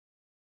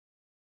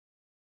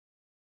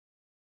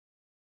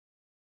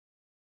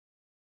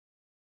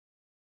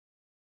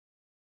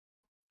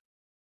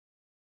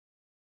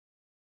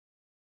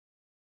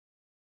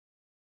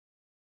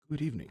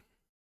Good evening.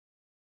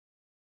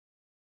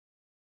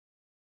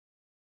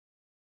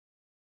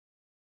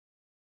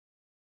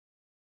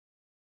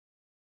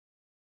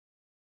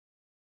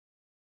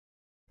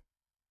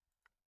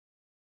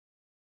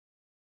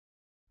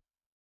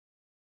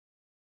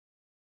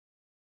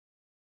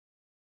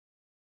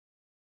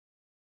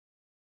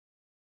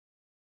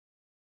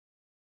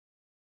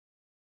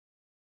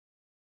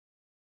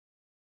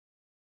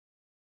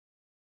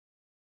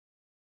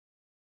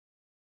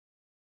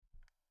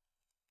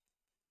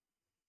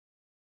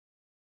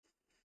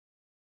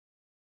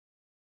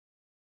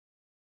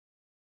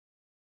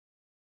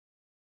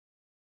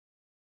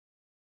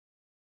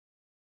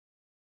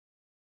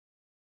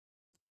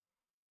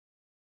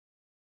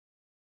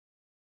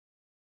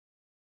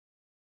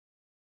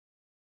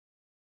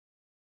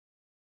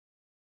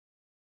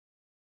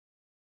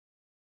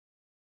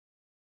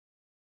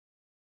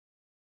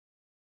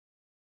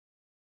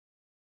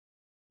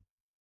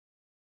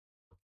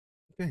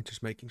 Okay,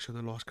 just making sure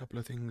the last couple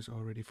of things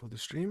are ready for the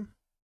stream.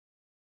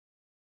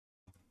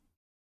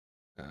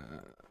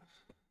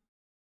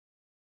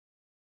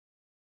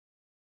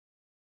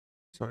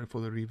 Sorry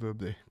for the reverb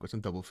there. Got some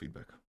double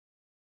feedback.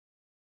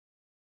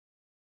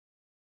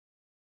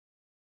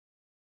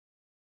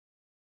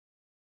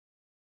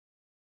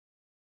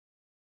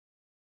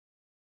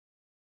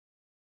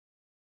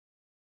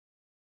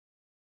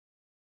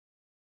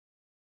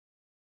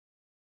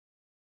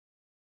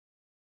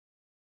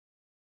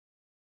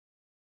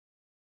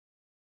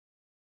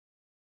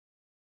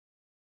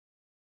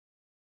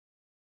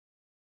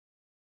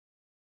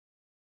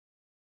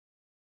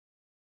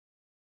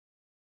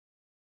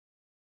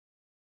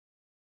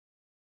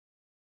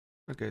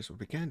 Okay, so what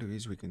we can do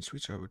is we can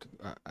switch over to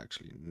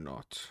actually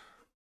not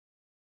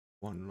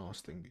one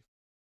last thing.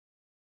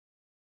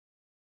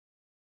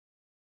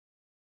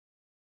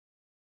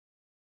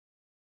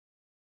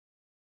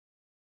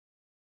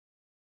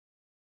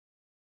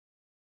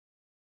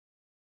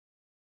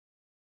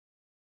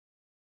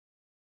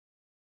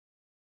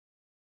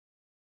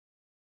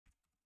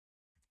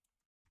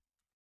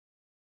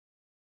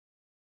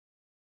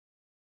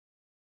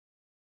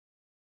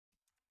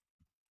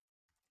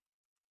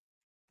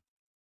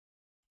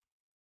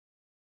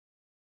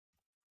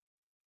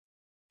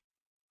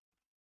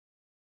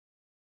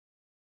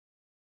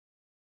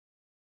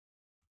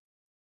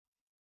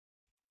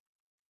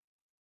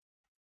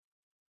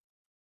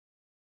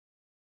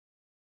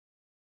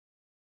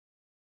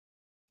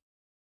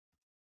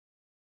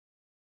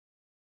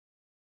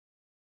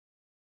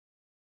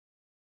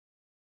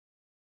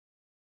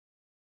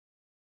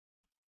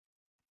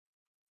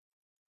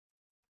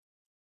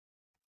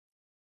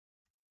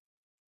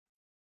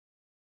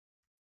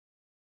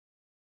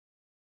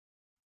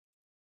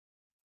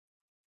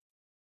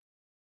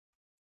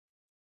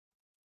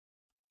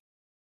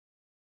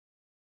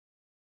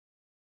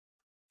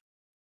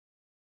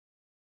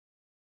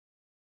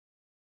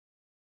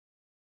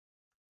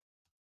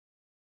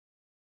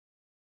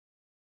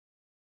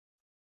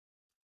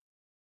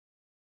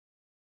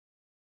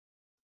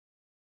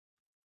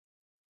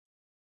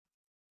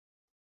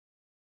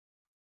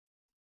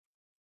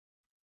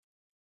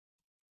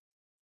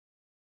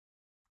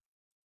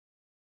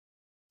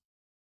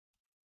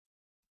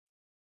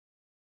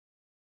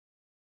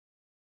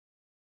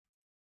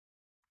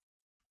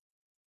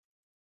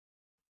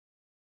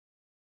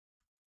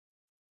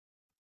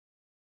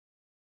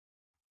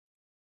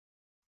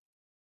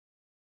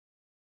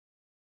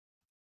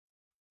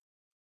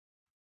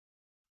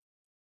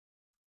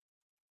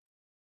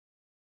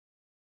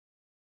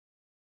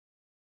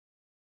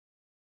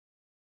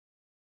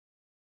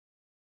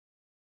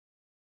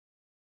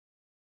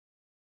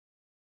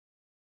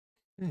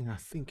 And I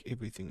think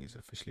everything is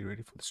officially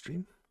ready for the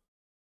stream.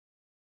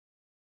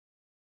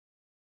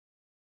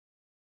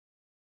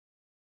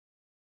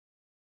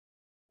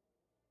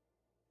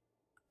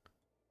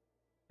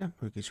 Yeah,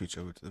 we can switch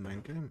over to the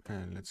main game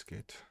and let's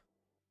get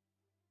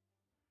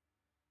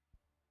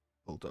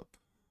pulled up.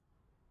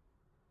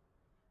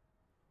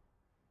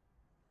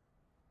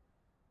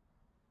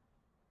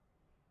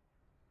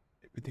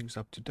 Everything's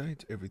up to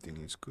date, everything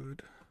is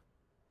good.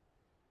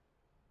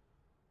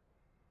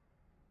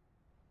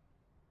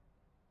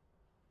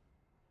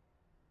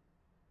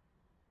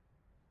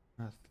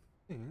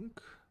 I think,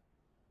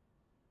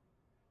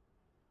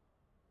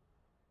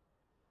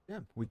 yeah,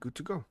 we're good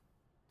to go.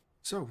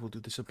 So we'll do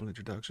the simple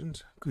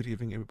introductions. Good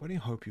evening, everybody.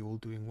 Hope you're all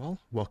doing well.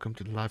 Welcome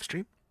to the live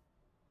stream.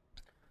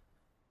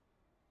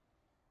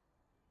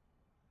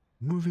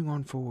 Moving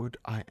on forward,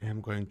 I am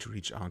going to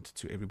reach out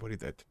to everybody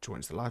that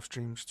joins the live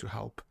streams to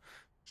help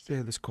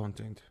share this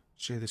content,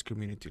 share this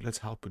community. Let's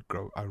help it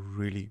grow. I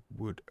really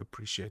would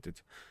appreciate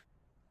it.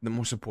 The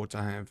more support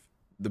I have,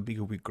 the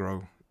bigger we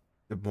grow,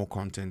 the more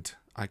content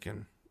I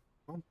can,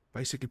 well,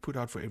 basically put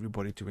out for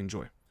everybody to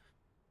enjoy.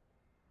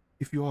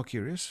 If you are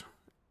curious,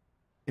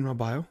 in my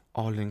bio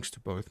are links to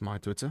both my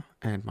Twitter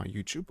and my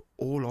YouTube.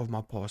 All of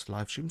my past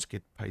live streams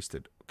get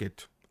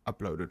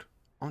uploaded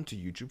onto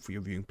YouTube for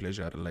your viewing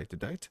pleasure at a later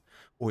date,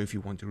 or if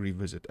you want to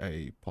revisit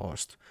a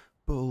past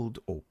build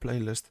or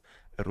playlist,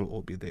 That'll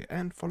all be there.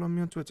 And follow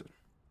me on Twitter.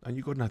 And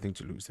you got nothing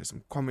to lose. There's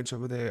some comments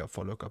over there. I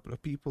follow a couple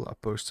of people. I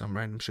post some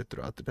random shit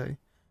throughout the day.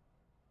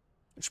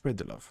 Spread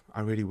the love.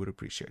 I really would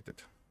appreciate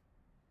it.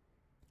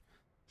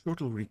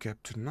 Short little recap.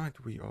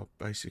 Tonight we are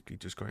basically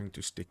just going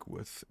to stick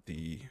with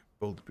the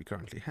build we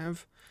currently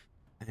have.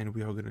 And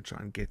we are going to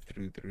try and get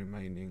through the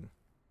remaining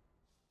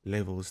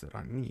levels that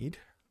I need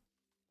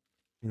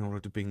in order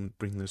to bring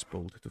this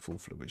build to full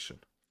fruition.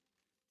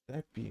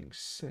 That being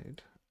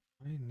said,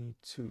 I need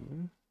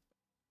to...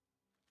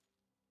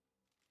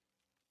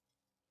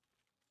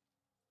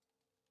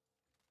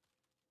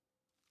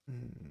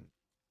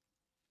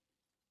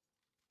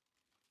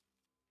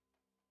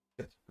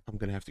 I'm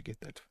gonna have to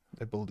get that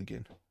build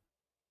again.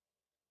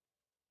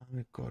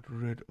 I got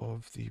rid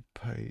of the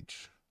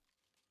page.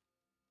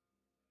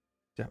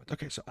 Damn it.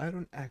 Okay, so I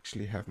don't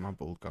actually have my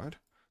build guide.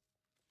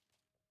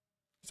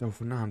 So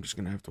for now, I'm just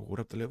gonna have to hold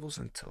up the levels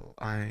until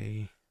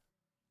I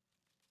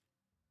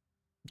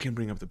can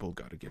bring up the build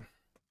guide again.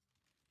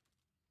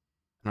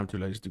 And I'm too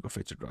lazy to go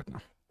fetch it right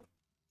now.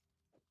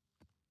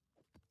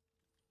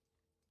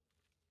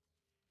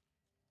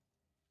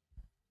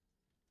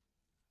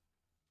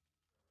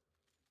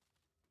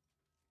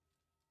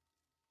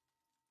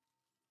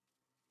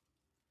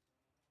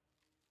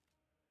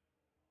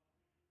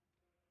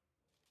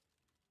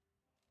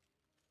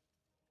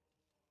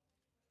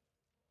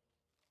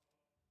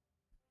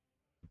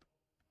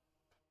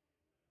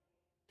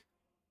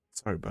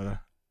 Sorry, brother.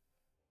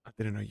 I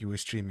didn't know you were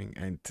streaming,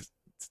 and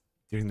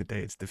during the day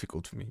it's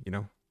difficult for me, you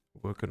know,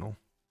 work and all.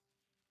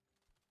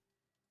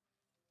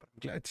 But I'm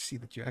glad to see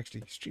that you're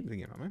actually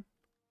streaming again, my man.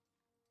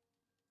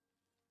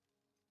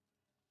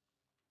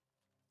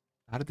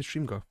 How did the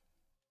stream go?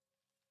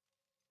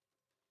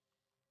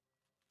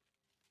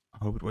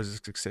 I hope it was a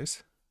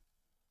success.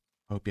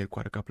 I hope you had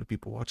quite a couple of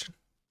people watching.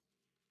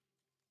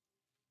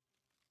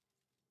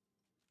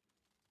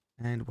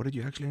 And what did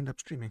you actually end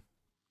up streaming?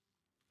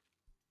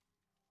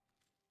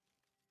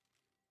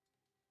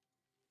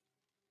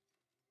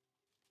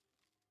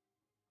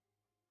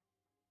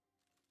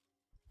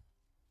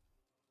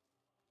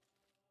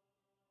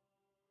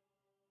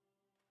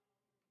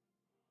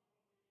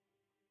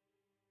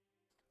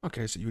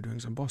 Okay, so you were doing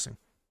some bossing.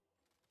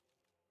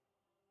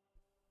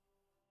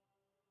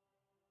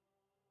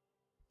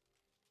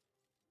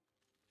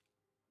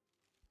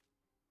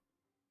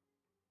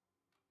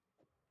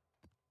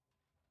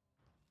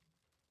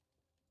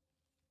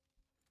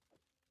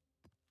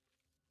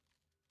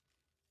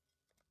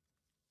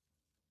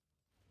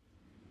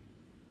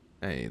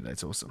 Hey,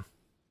 that's awesome.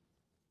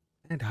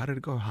 And how did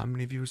it go? How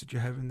many views did you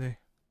have in there?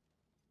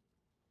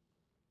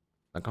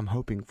 Like, I'm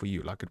hoping for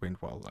you, like, it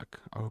went well. Like,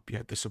 I hope you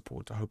had the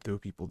support. I hope there were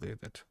people there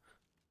that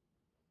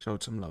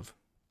showed some love.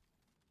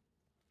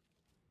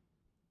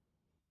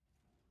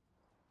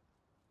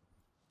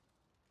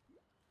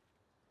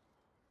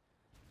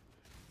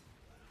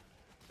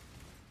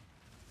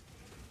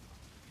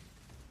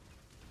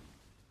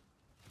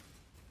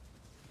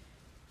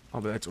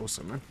 Oh, but that's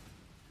awesome, man.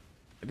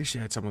 At least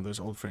you had some of those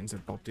old friends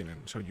that popped in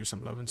and showed you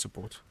some love and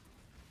support.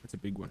 That's a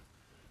big one.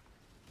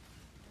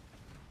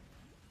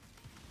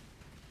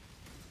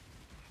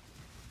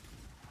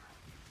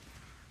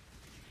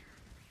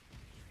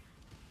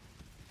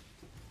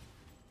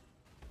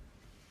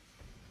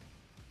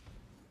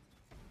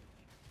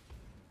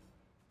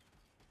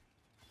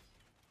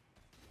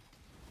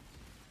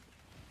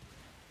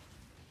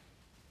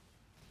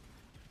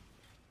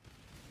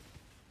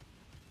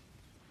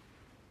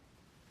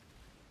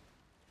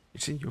 You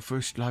see, your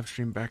first live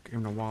stream back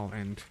in a while,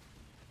 and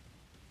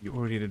you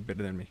already did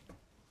better than me.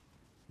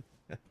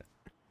 But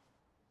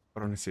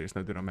on a serious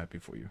note, dude, I'm happy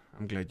for you.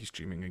 I'm glad you're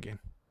streaming again.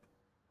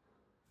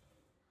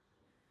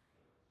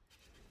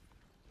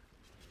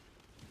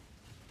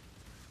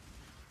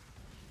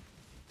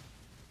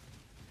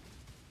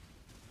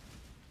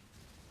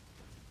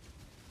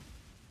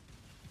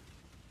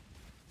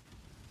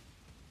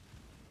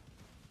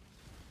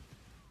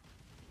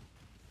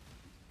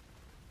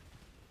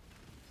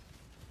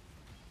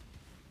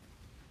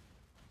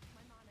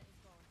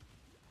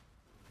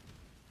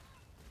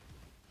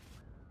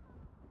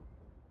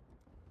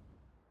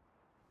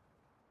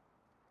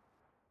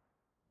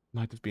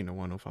 Might have been a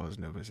one-off. I was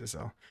nervous as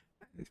hell.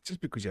 It's just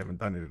because you haven't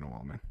done it in a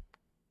while, man.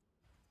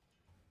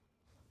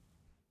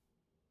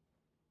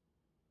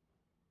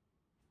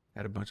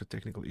 Had a bunch of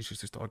technical issues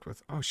to start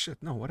with. Oh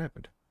shit, no, what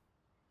happened?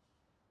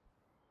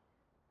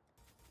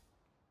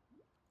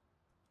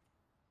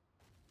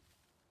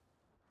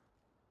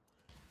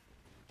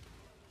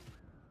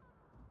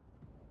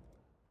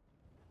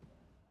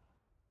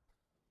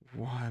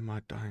 Why am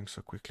I dying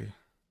so quickly?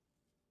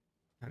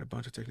 Had a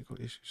bunch of technical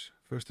issues.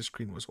 First, the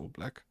screen was all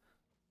black.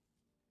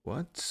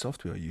 What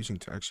software are you using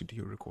to actually do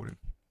your recording?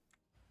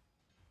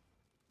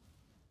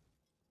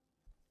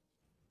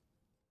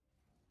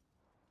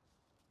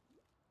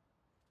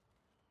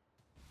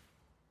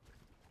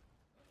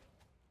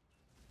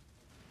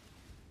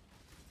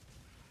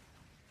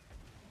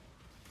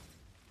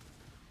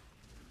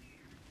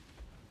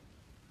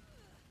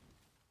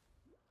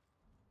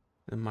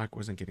 The mic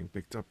wasn't getting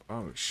picked up.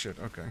 Oh shit,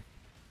 okay.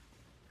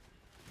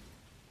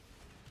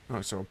 Oh,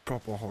 so a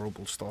proper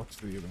horrible start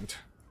to the event.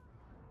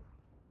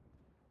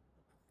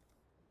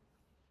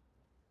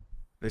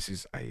 This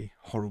is a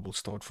horrible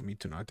start for me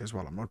tonight as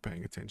well. I'm not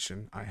paying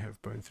attention. I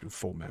have burned through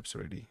 4 maps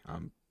already.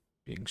 I'm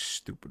being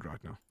stupid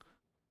right now.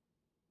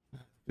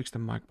 Fix the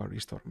mic by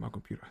restarting my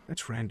computer.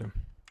 That's random.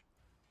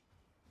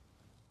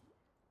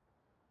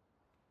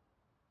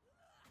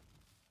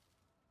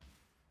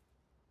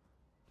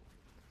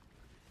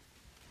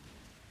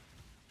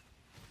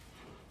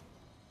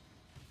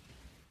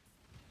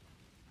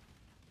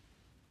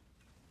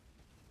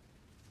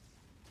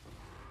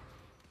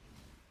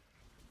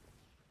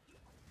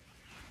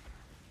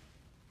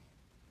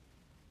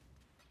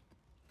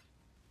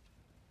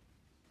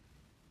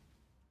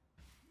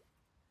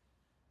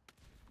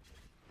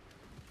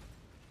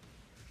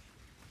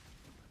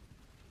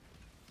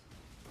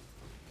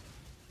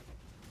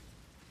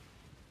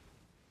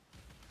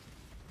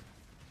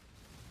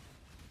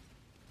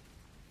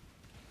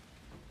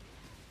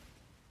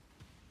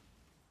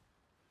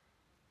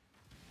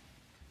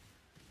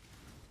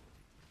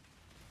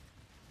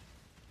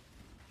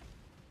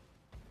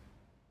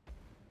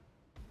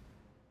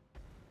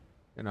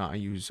 And I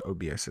use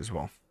OBS as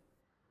well.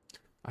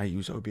 I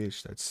use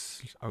OBS.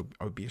 That's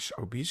OBS.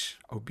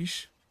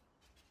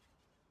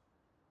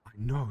 I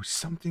know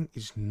something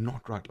is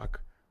not right. Like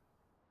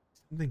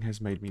something has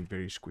made me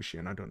very squishy,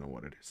 and I don't know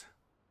what it is.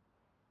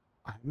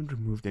 I haven't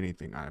removed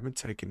anything. I haven't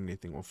taken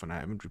anything off, and I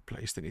haven't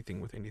replaced anything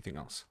with anything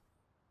else.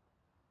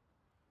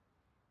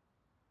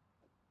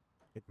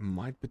 It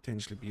might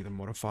potentially be the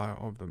modifier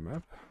of the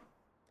map.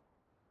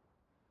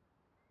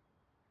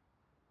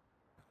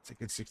 I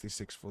think it's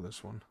 66 for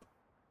this one.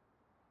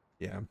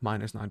 Yeah,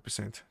 minus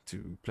 9%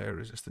 to player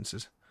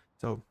resistances.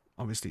 So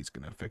obviously it's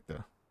going to affect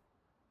the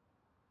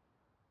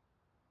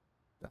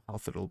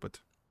health a little bit.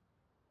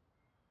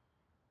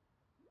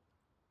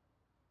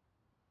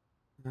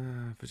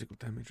 Physical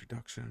damage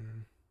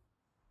reduction.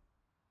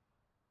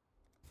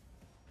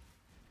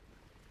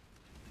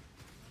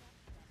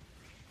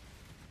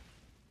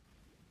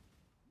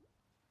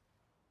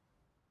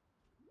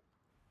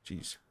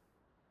 Jeez.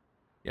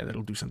 Yeah,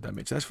 that'll do some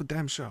damage. That's for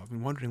damn sure. I've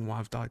been wondering why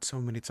I've died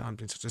so many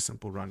times in such a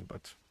simple run,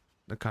 but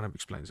that kind of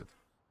explains it.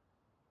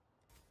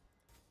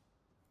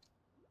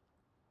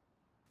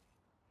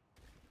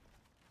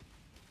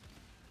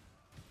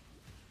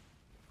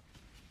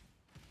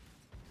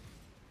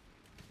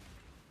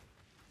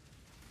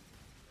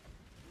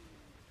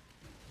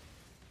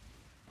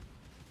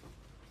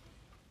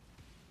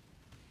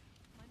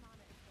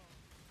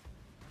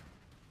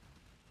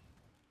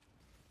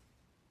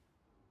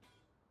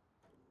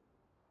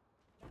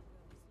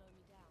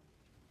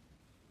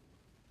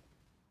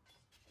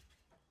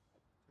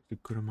 A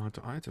good amount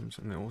of items,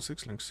 and they're all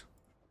 6 links.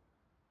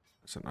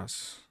 That's a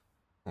nice,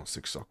 well,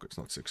 6 sockets,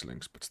 not 6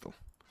 links, but still,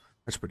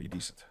 that's pretty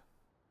decent.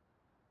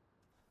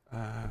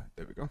 There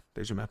we go.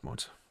 There's your map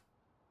mods.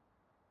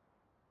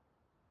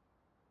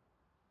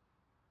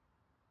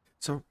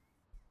 So,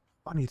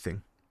 funny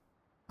thing,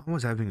 I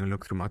was having a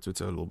look through my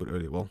Twitter a little bit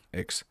earlier. Well,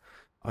 X.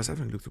 I was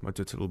having a look through my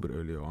Twitter a little bit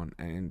earlier on,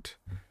 and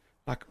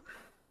like,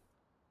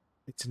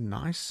 it's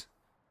nice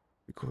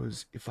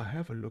because if I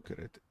have a look at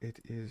it, it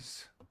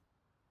is.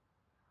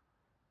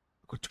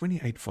 I've got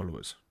 28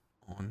 followers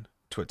on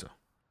Twitter,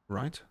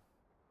 right?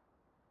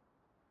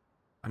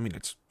 I mean,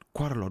 it's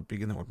quite a lot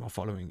bigger than what my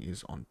following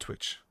is on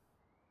Twitch.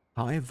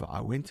 However,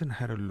 I went and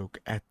had a look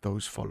at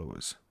those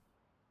followers.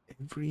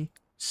 Every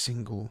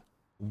single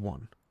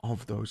one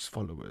of those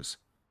followers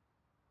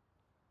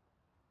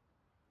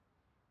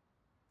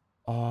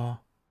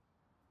are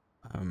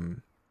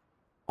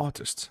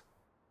artists.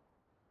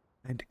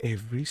 And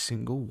every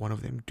single one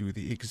of them do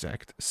the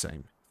exact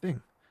same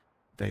thing.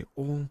 They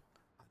all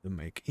either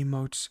make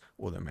emotes,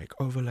 or they make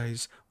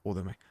overlays, or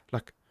they make,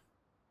 like,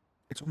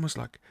 it's almost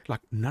like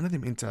none of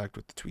them interact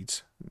with the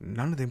tweets.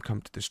 None of them come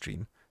to the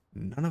stream.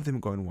 None of them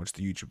go and watch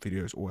the YouTube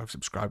videos or have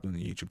subscribed on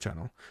the YouTube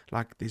channel.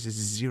 Like, there's a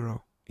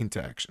zero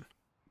interaction.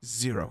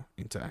 Zero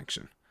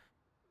interaction.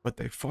 But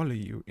they follow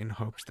you in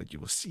hopes that you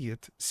will see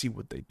it, see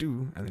what they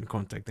do, and then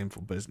contact them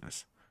for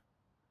business.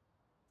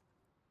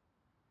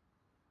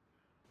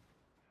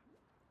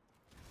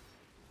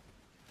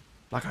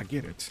 Like, I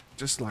get it.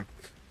 Just like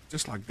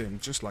them,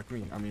 just like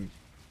me. I mean,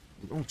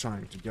 we're all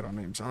trying to get our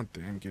names out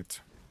there and get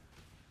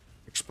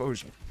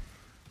exposure.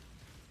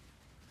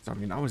 So, I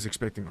mean, I was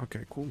expecting,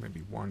 okay, cool,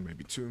 maybe 1,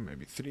 maybe 2,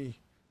 maybe 3.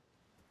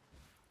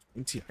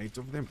 28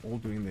 of them all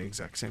doing the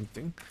exact same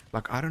thing.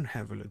 Like, I don't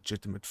have a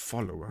legitimate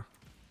follower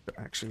that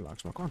actually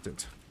likes my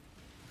content.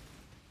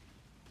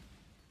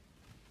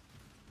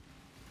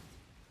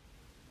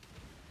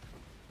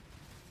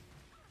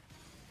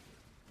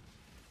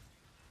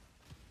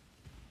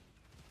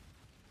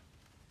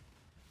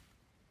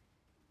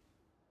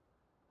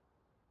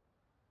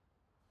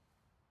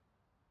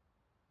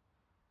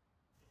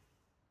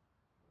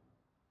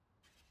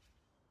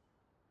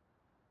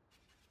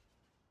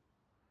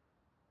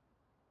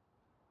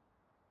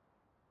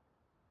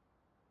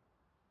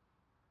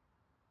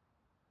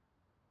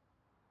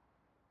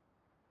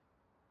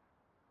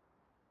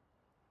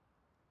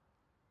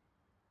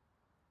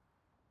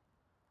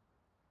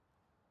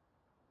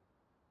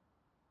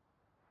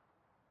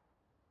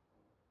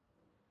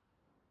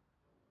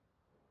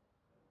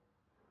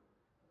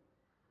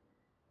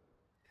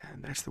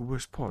 And that's the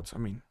worst part. I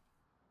mean,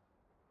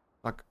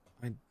 like,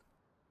 I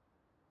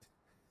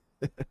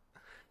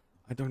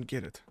don't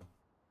get it.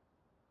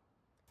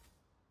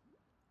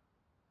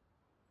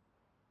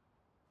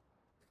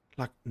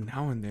 Like,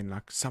 now and then,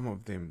 like, some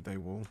of them, they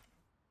will...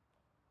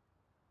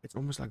 It's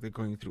almost like they're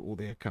going through all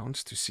their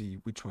accounts to see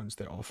which ones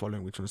they are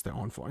following, which ones they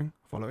aren't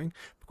following.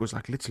 Because,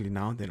 like, literally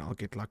now and then I'll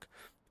get, like,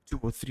 2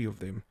 or 3 of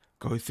them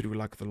go through,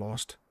 like, the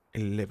last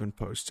 11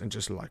 posts and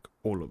just, like,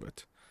 all of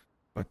it.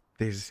 But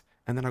there's...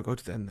 And then I go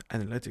to the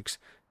analytics.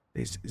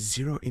 There's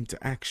zero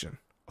interaction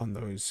on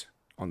those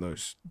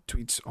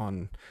tweets,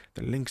 on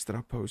the links that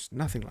I post.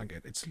 Nothing like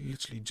it. It's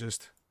literally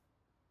just...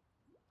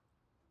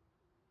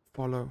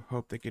 follow,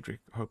 hope they get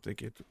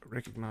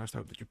recognized,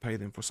 hope that you pay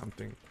them for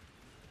something.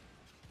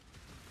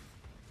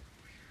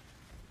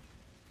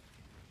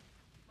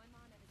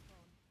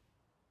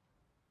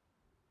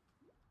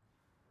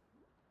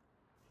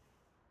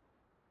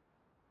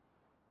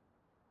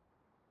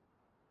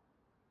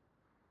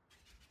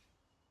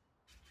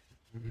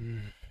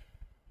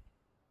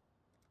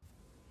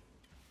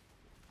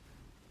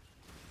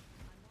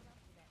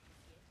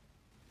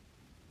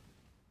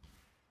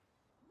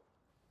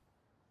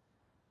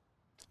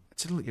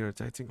 It's a little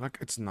irritating. Like,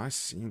 it's nice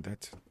seeing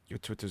that your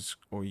Twitters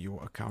or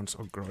your accounts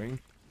are growing.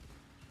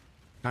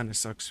 Kind of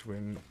sucks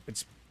when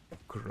it's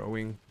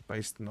growing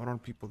based not on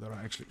people that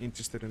are actually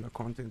interested in the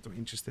content or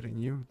interested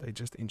in you. They're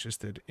just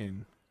interested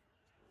in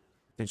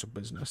potential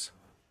business.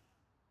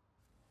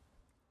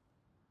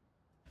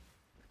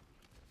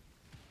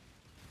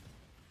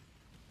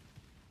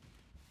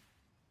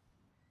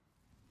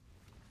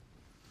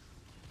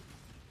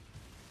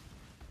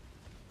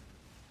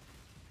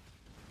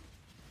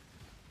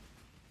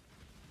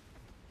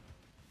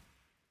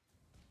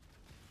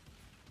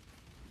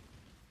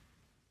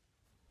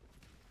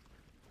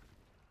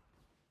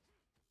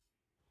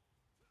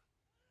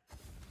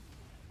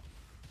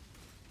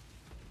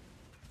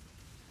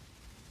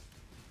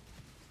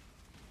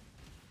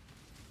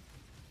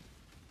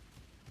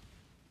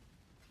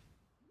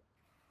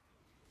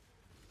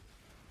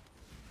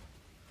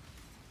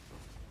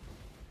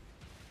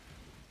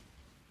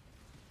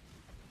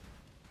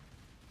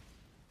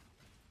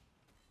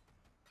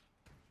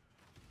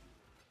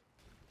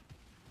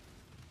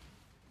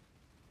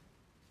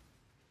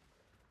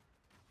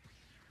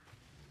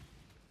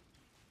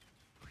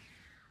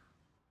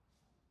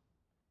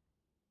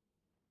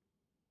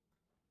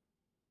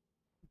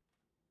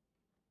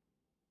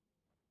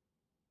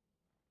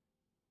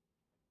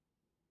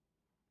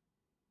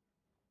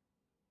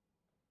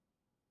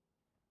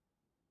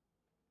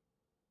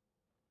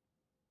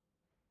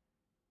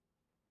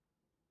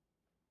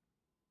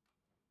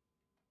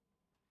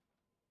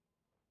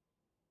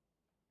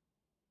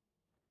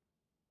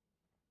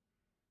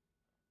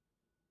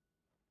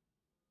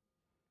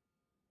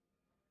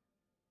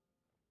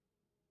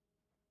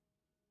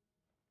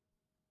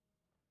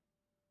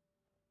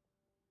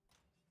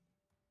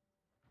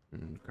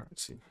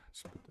 Currency.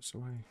 Let's put this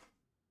away.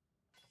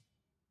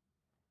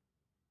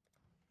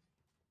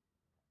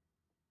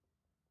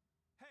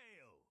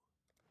 Hail!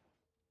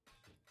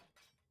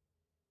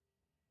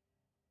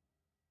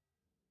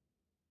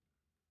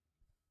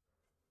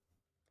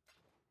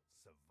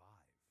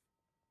 Survive.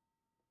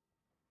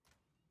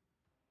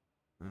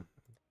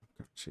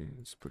 Currency.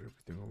 Let's put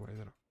everything away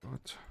that I've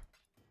got.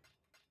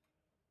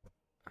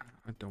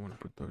 I don't want to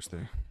put those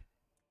there.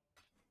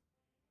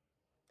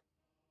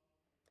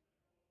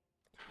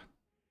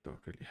 Don't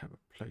really have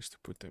a place to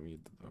put them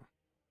either, though.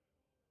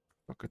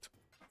 Fuck it.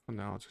 For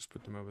now, I'll just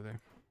put them over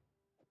there.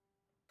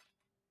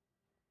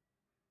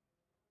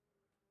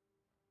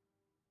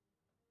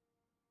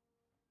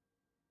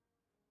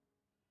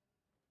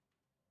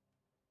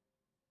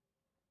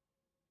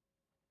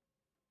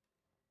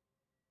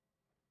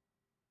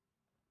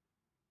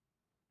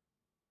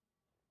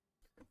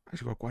 I've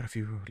actually got quite a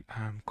few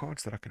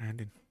cards that I can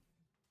hand in.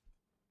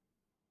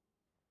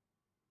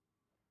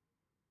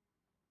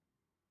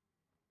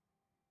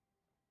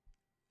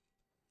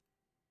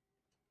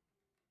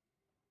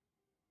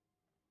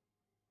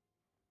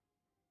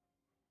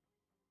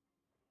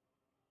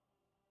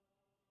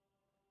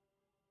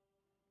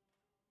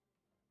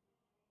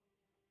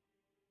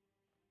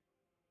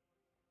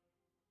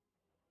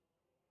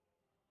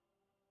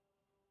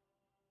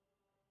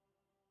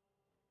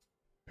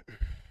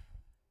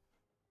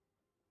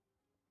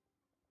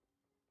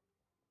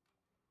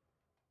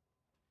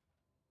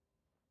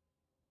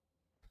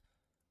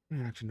 I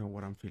don't actually know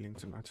what I'm feeling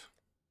tonight.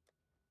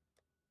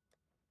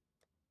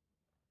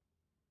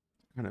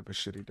 Kind of a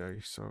shitty day,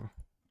 so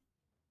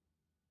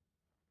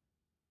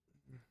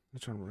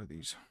let's try one of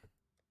these.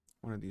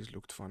 One of these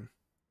looked fun.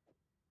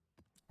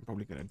 I'm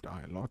probably gonna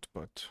die a lot,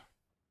 but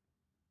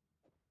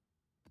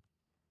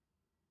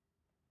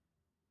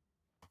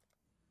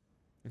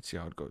let's see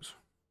how it goes.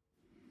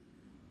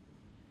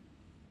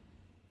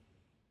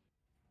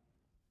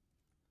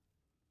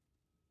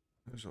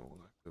 Those are all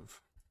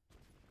active.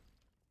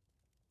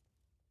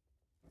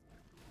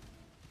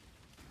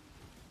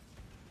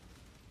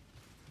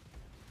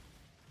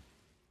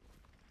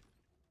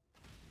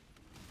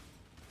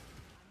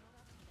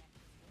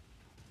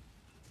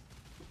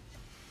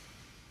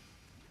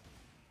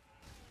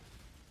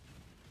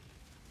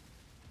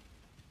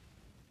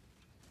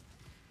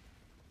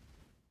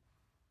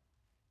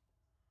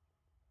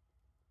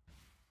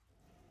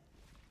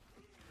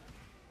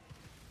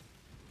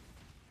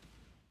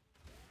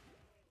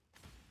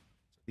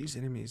 these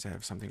enemies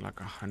have something like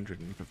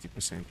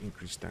 150%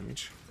 increased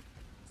damage.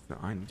 So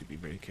I need to be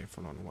very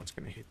careful on what's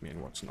going to hit me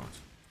and what's not.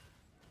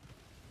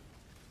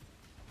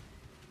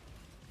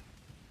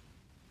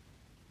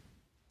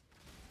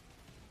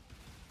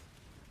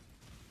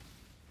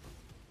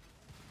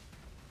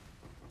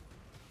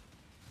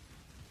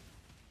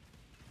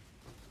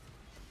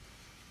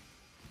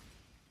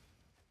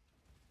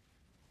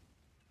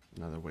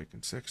 Another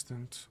Awakened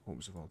Sextant,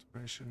 Orbs of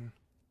Alteration,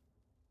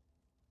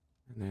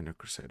 and then a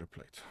Crusader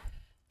Plate.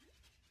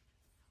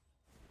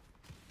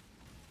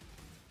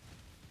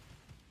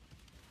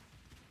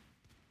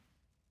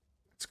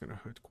 It's going to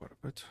hurt quite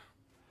a bit.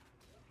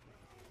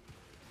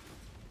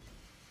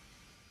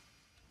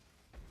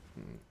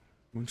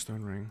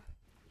 Moonstone Ring.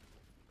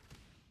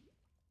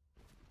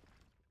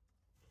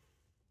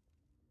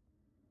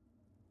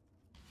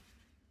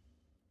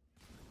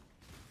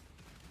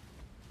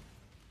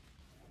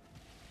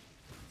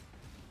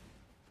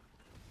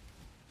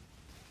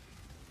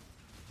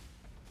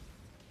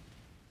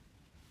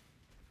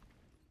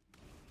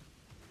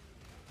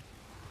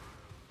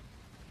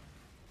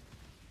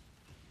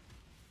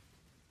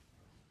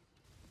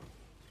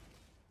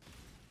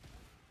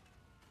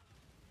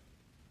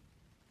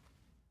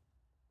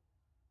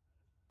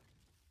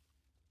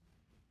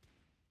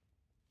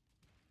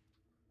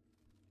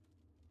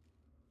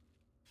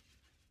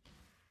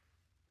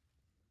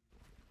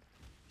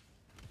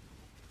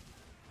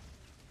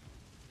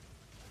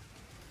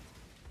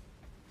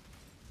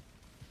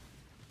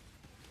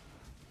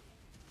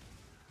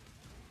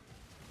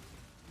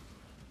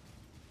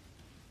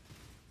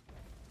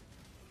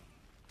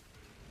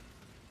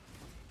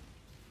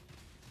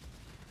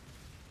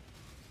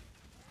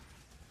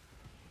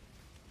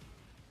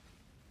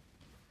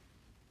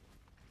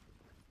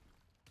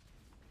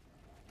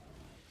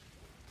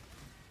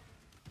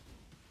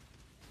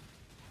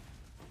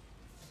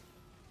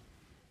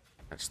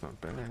 That's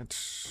not bad.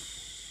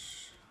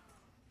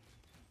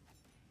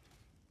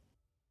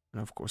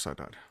 And of course I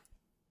died.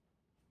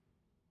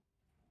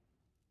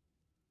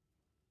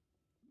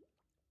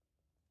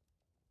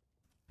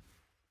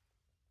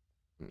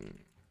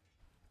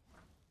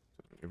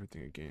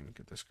 Everything again,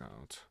 get this guy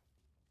out.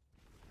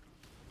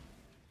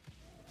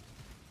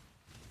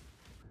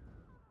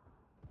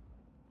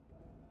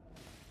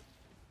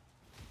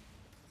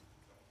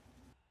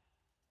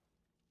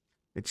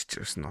 It's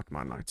just not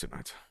my night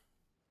tonight.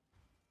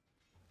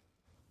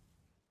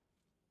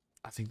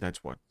 I think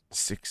that's what,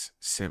 6,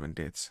 7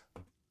 deaths.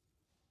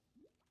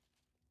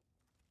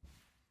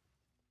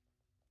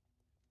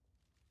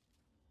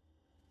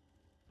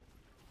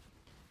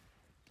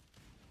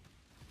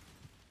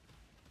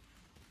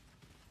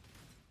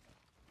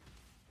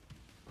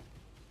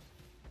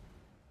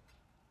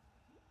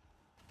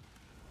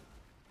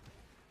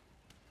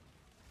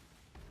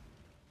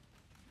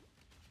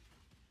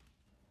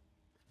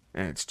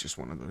 And it's just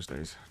one of those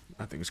days.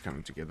 Nothing's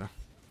coming together.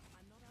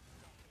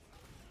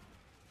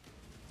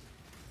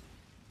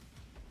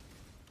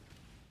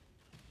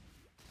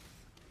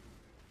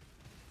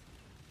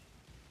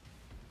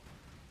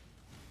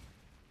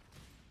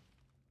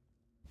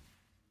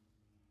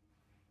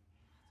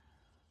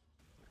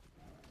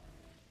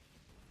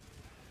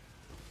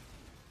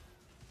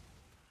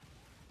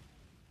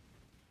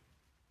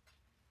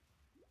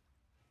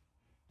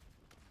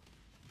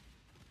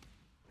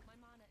 My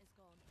mana is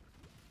gone.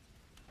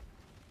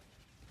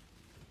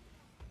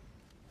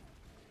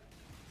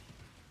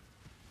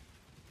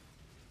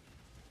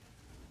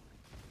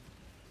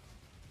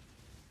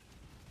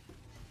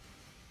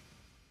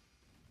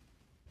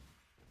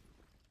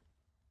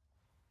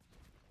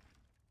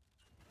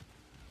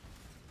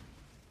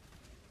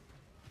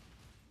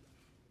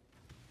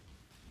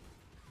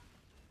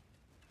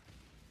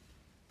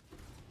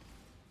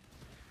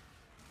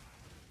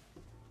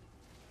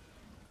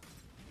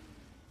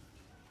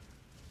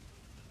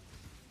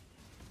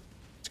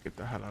 Let's get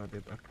the hell out of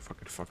there, but I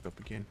fucking fucked up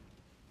again.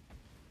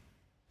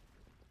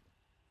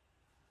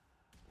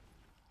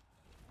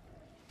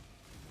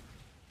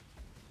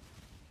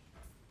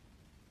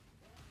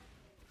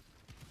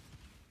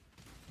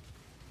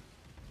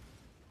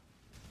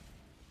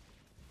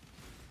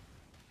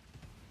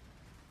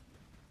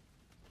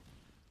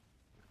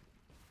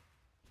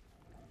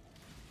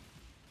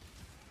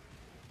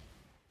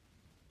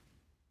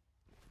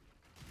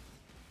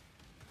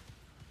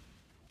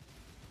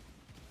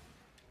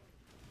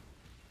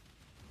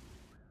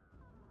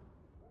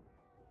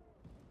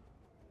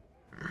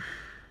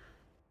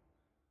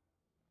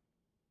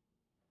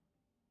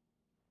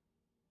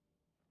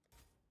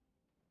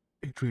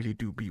 It really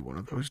do be one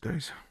of those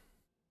days.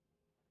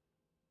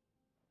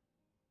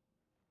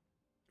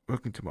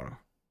 Working tomorrow.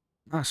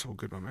 That's all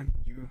good, my man.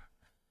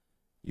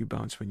 You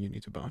bounce when you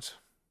need to bounce.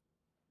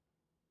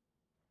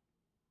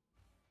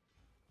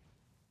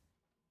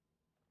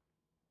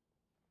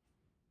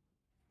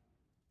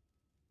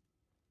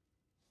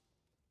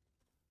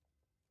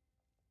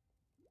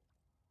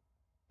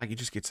 Like you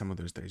just get some of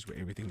those days where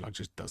everything like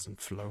just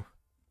doesn't flow.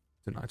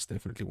 Tonight's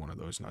definitely one of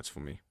those nights for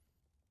me.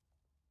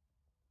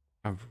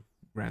 I've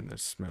ran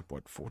this map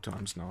what 4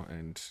 times now,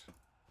 and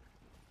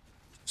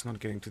It's not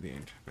getting to the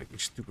end, making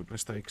stupid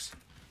mistakes,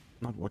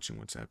 not watching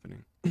what's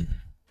happening,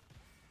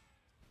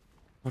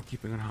 not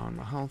keeping an eye on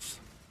my health,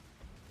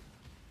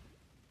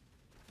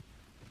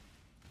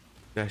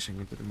 dashing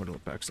into the middle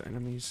of packs to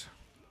enemies.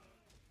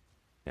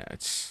 Yeah,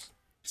 it's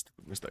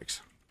stupid mistakes.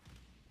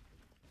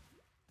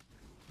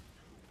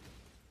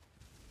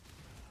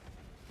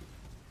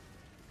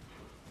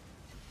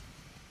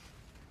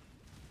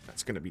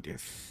 That's gonna be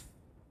death.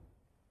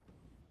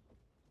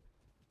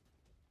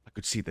 I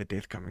could see that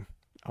death coming.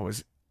 I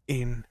was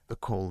in the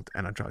cold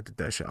and I tried to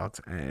dash out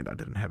and I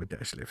didn't have a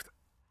dash left.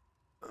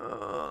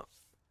 I'm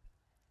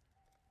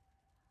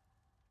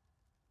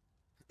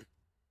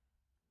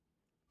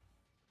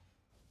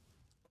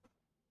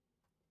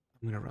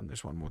gonna run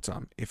this one more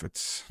time. If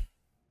it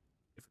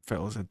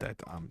fails at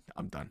that, I'm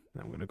done.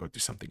 I'm gonna go do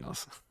something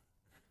else.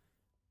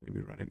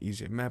 Maybe run an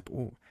easier map.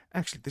 Or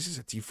actually, this is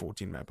a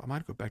T14 map. I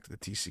might go back to the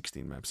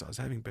T16 maps. I was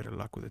having better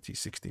luck with the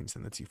T16s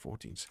than the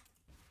T14s.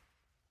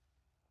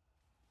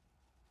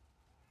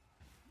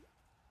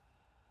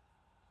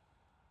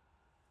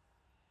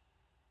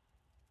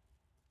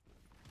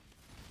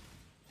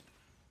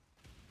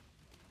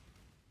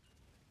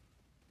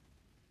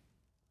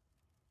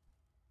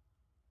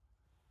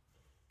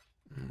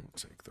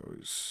 I'll take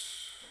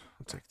those.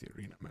 I'll take the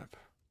arena map.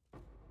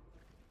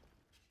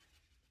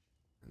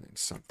 And then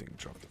something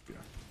dropped up here.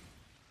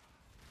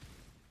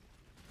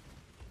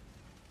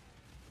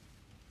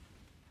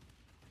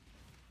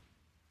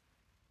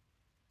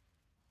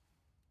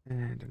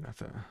 And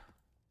another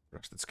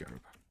rusted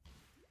scarab.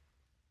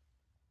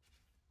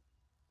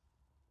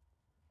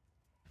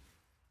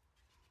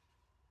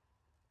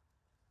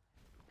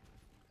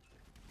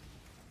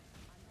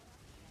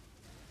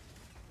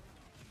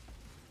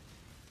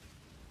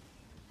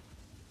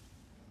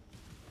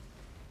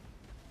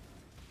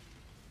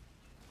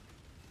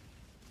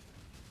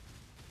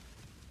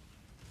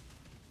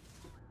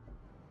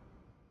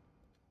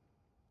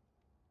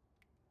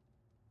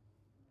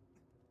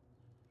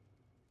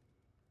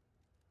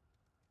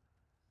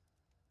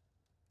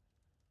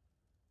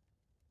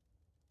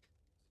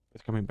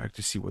 But coming back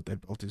to see what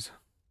that belt is.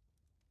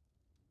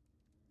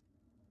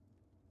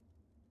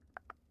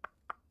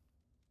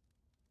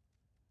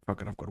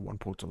 Fuck it, I've got one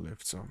portal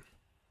left, so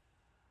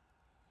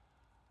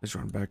let's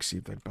run back, see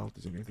if that belt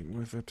is anything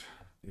worth it.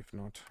 If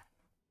not,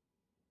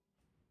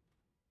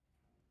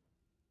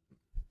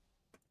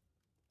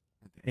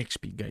 the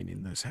XP gain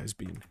in this has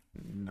been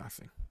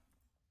nothing.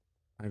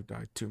 I've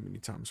died too many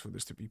times for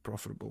this to be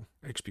profitable,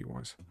 XP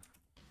wise.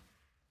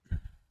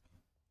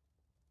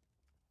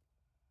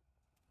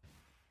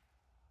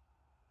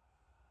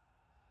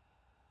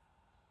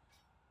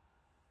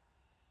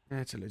 Yeah,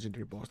 it's a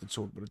legendary bastard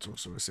sword, but it's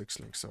also a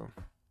 6-link, so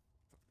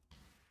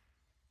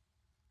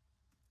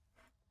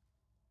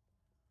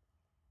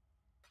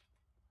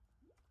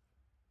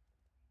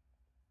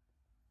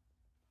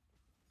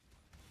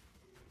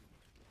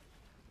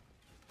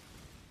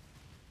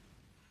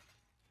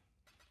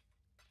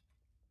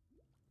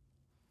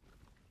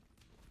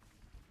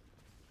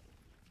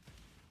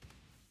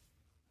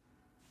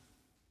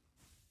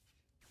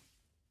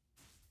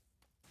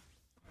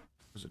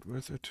was it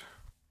worth it?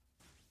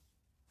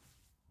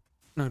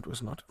 No, it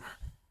was not.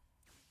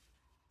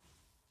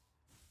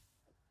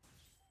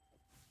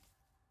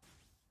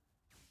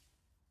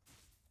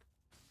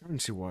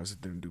 Currency wise,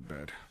 it didn't do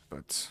bad,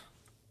 but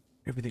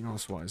everything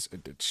else wise,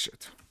 it did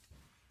shit.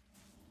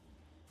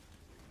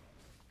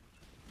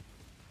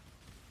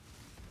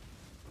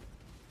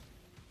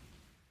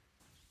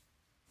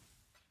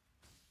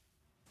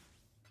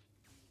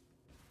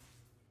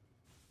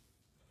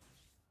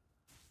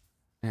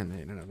 And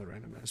then another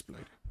random ass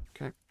blade.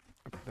 Okay,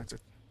 that's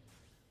it.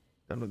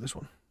 Done with this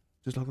one.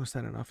 Just like I was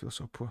saying, I feel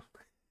so poor.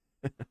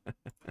 The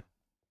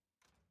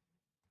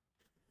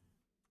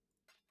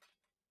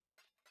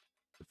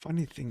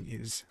funny thing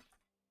is,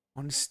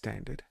 on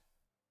standard,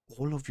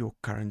 all of your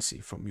currency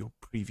from your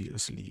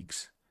previous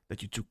leagues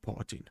that you took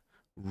part in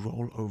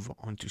roll over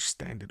onto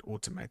standard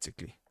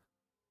automatically.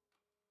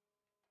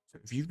 So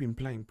if you've been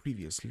playing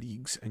previous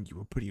leagues and you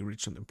were pretty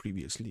rich on the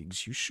previous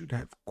leagues, you should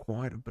have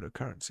quite a bit of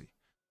currency.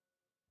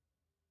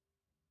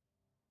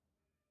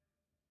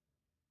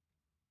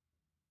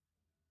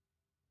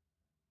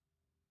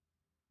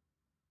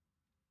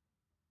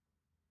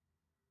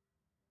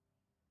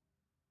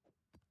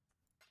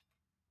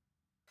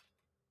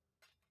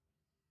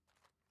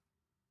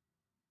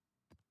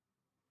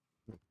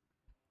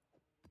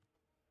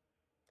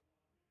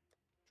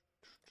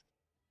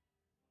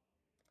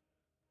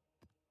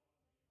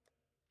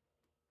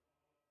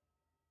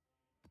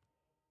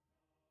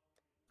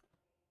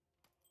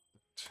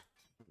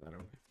 That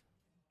away.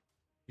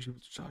 You should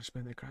charge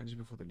spend their currency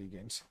before the league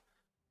ends.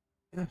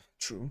 Yeah,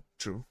 true,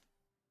 true.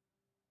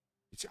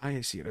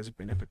 I see it as a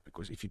benefit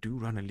because if you do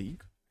run a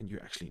league and you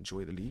actually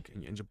enjoy the league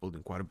and you end up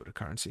building quite a bit of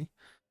currency,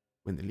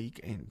 when the league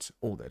ends,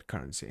 all that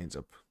currency ends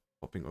up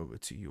popping over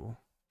to your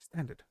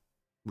standard,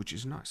 which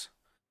is nice.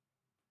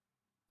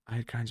 I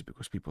had currency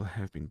because people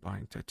have been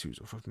buying tattoos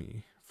off of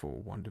me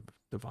for one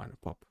diviner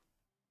pop.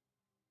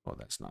 Oh,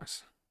 that's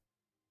nice.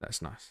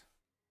 That's nice.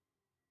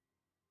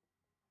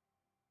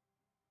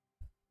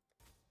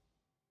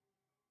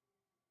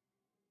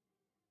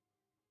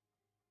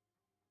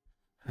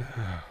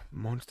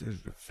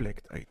 Monsters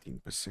reflect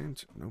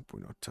 18%. Nope,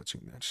 we're not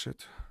touching that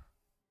shit.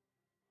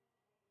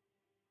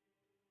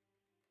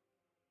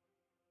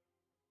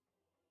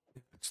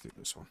 Let's do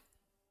this one.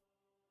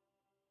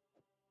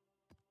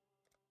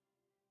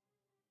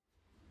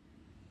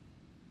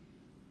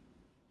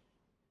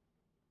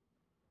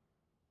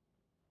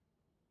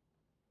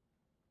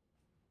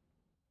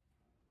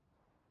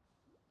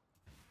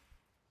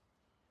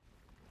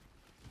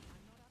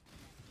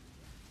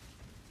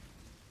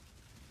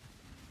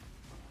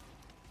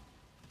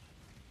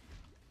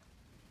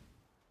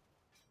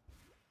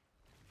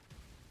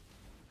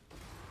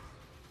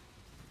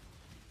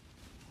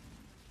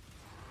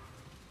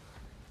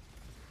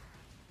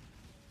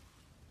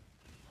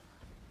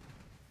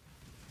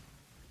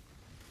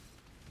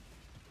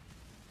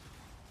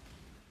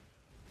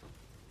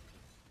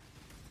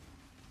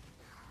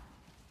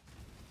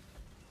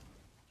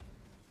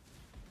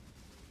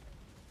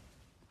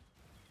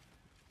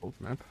 Old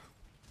map.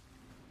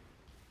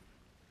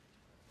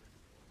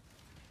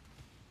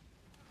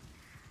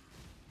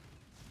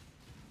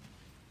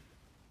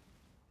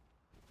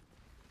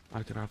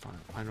 I did I find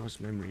I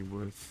lost memory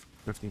with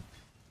 50.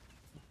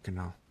 Okay,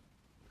 now.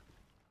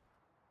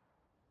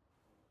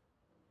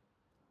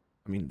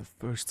 I mean, the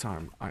first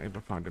time I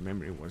ever found a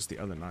memory was the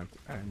other night,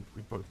 and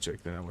we both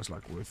checked that I was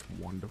like worth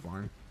 1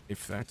 divine,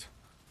 if that.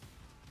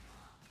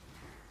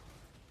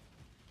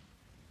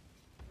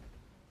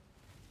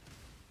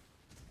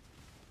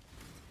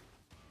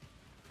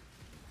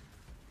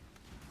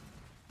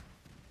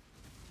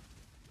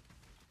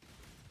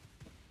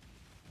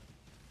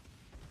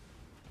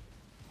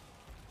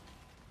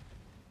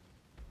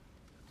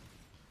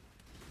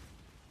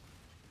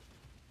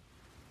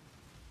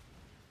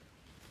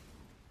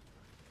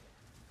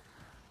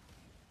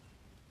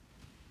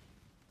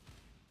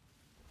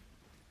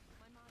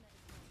 My mana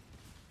is gone.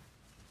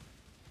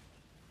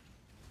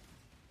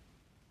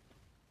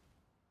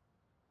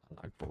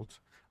 I like Vault.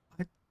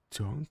 I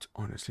don't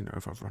honestly know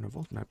if I've run a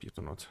Vault map yet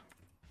or not.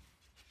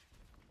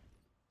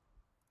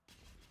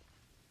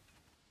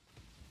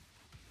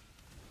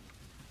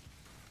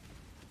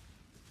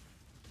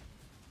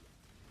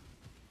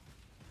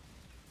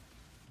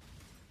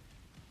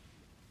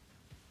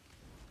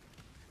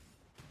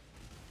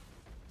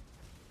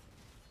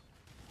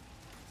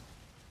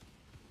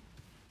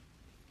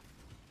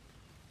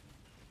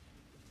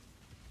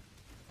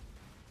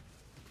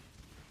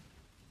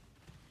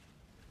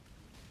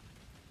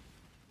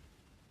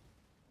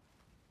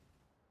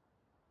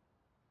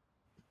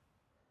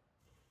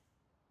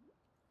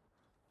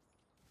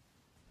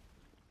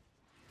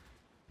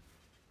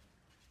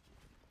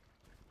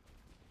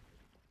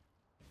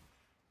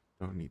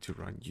 Don't need to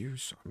run you,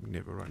 so I'm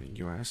never running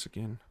your ass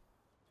again.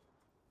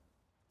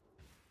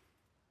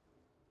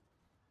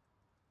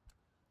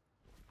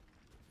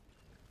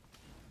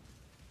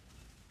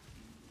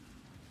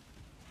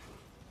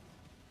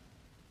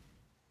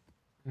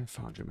 And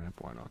found your map,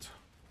 why not?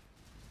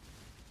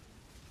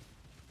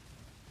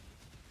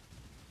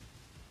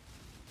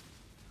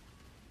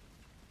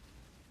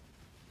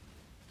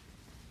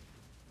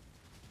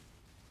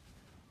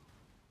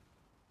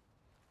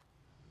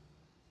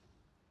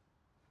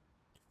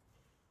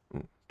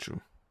 Oh, true.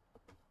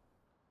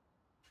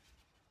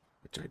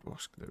 Jade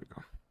Wask, there we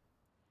go.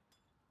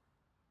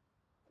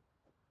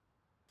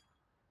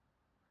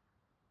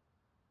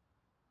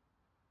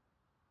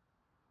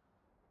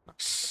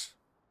 Nice.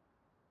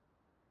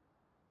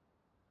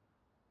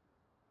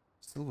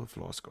 Silver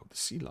Flask of the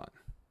Sea Lion.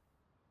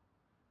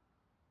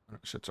 Oh, no,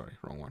 shit, sorry,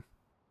 wrong one.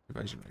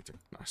 Evasion rating,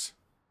 nice.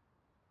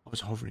 I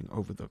was hovering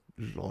over the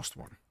last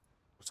one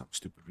for some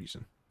stupid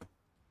reason.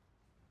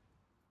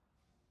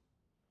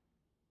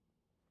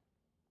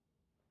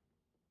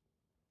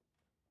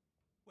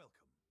 Welcome.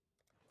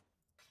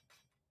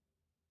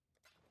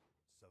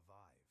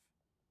 Survive.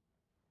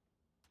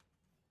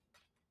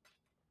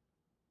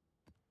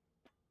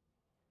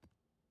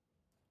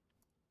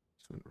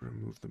 So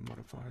remove the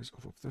modifiers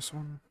off of this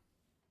one.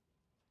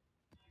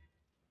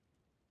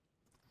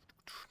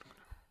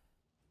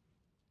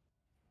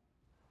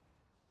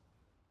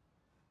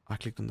 I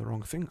clicked on the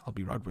wrong thing. I'll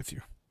be right with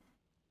you.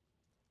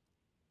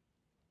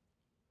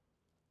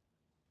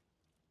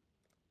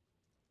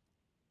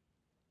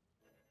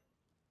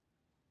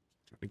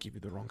 Trying to give you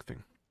the wrong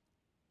thing.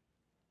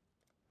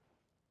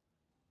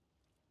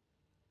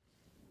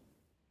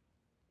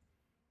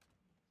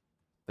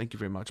 Thank you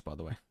very much, by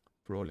the way,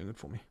 for rolling it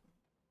for me.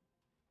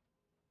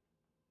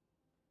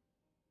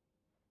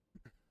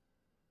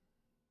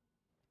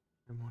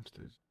 And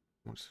monsters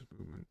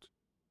movement.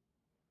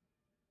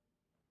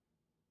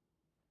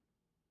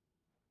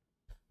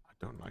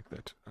 I don't like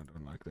that. I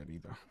don't like that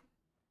either.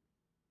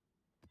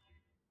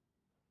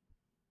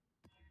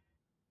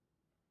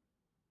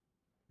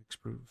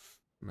 Exprove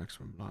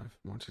maximum life.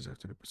 Monsters have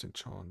 30%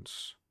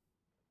 chance.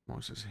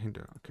 Monsters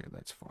hinder. Okay,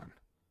 that's fine.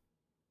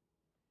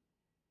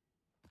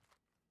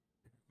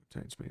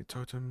 Contains many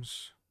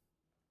totems.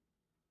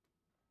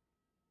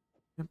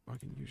 Yep, I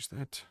can use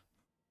that.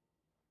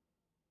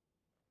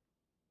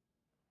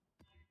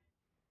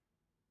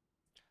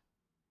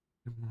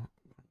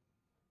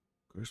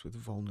 Goes with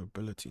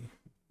vulnerability.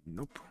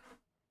 Nope.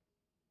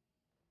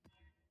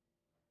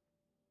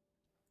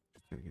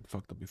 Just gonna get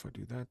fucked up if I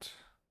do that.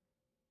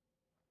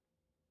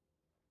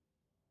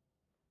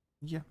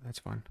 Yeah, that's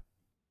fine.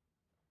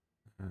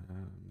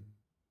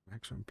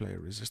 Maximum player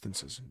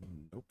resistances.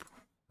 Nope.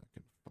 I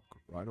can fuck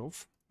right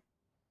off.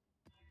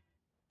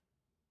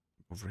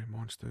 Over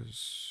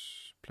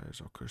monsters.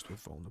 Players are cursed with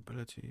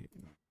vulnerability.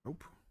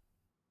 Nope.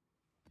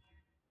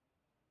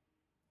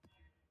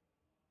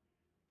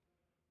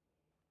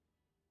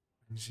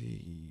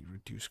 Z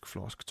reduce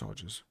flask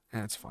charges.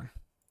 That's fine.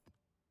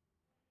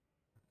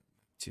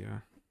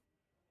 Tier.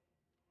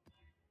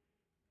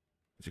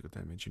 Physical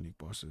damage, unique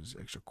bosses,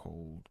 extra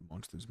cold,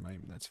 monsters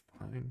maim, that's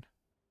fine.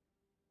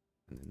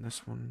 And then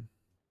this one.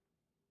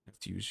 You have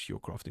to use your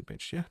crafting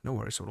bench. Yeah, no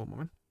worries at all,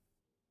 moment.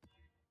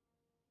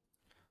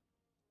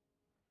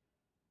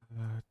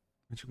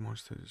 Magic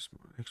monsters,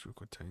 extra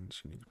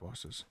contains unique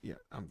bosses. Yeah,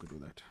 I'm good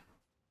with that.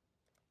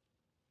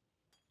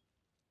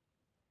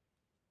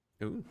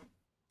 Ooh.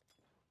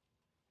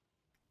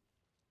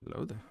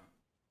 Hello there.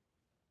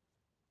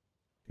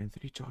 Gain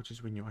 3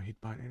 charges when you are hit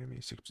by an enemy,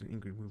 6%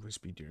 increase movement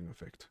speed during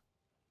effect.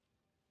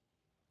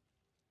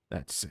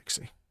 That's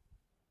sexy.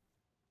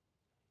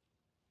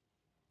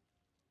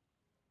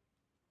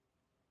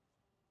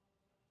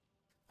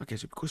 Okay,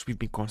 so because we've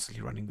been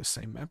constantly running the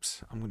same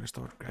maps, I'm going to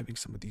start grabbing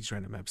some of these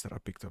random maps that I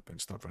picked up and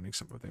start running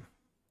some of them.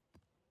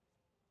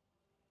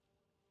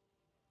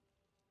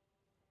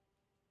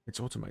 It's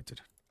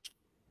automated.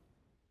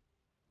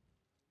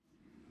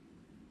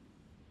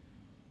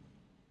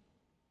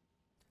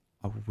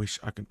 I wish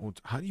I can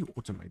how do you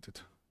automate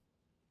it?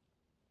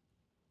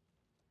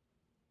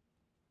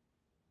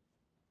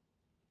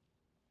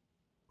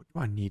 What do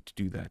I need to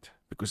do that?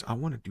 Because I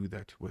want to do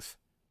that with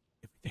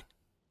everything.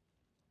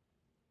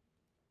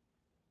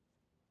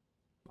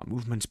 My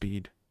movement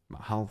speed,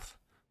 my health,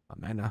 my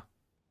mana,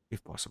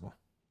 if possible.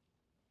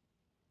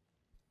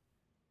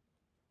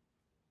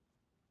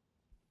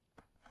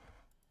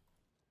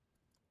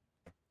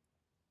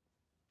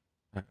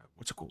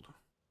 What's it called?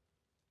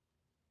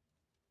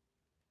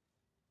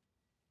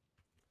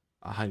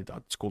 I highly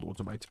doubt it's called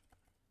automate.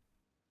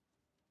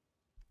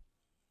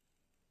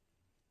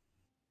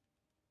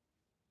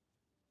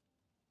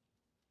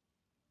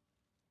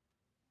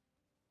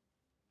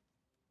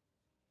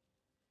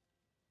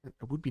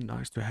 It would be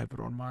nice to have it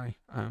on my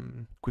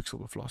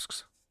Quicksilver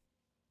flasks.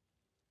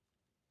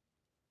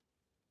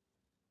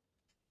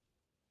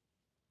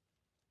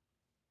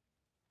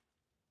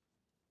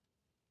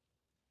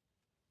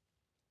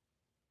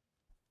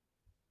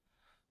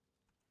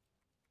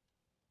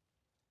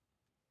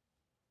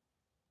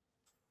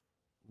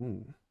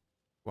 Ooh,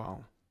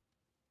 wow.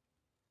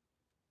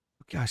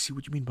 Okay, I see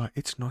what you mean by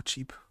it's not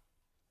cheap.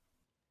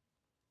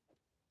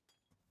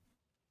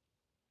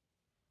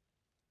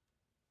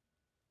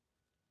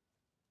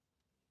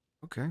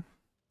 Okay.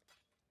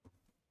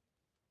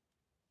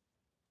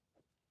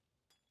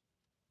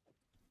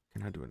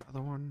 Can I do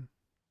another one?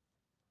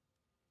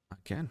 I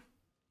can.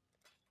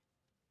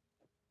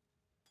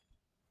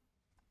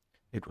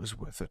 It was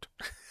worth it.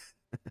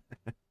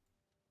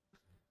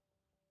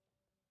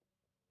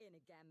 In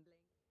a gambling.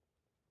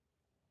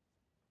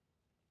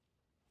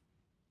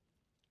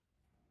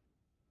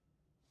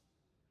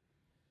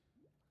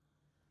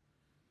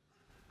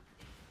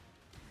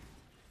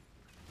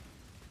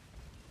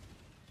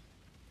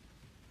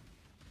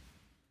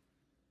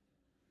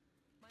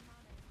 My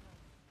mana is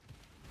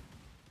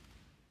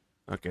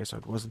gone. Okay, so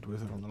it wasn't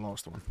worth it on the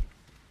last one.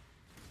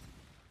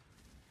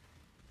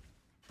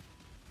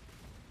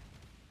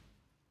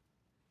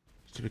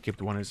 Should have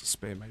kept one as a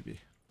spare, maybe.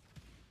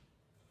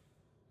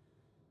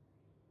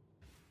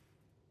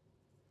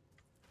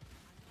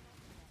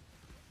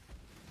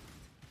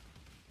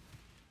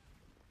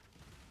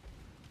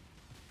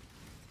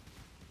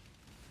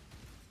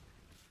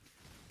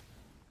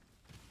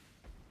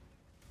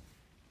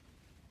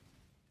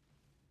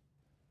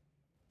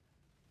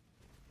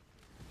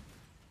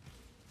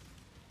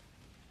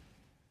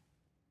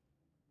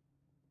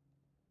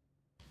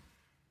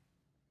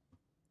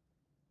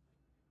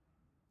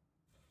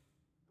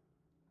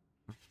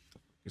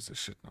 Is this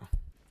shit now?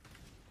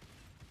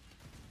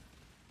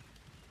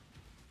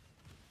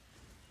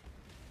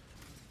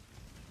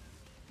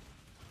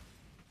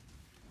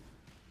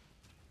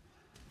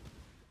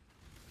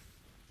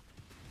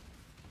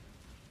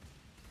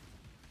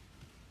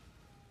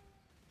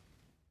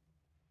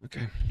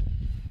 Okay.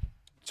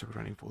 So we're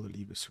running for the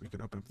levers so we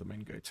can open up the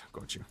main gate.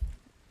 Got you.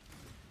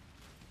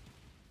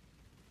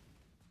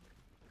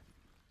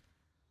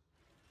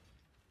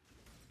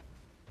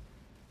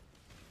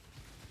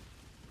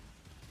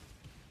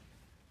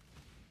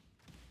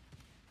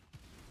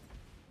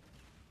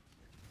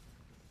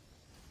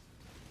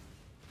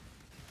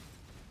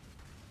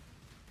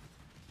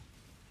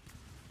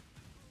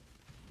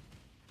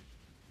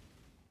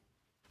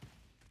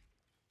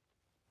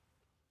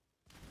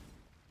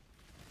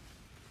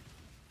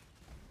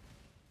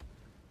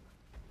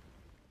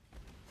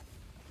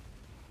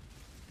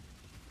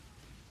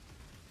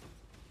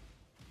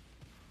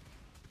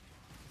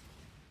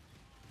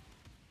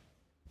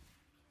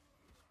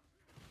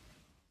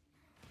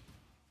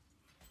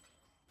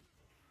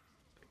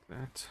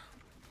 that.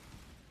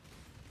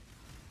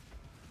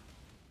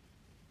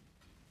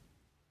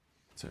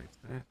 Take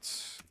that.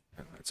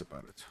 And that's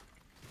about it.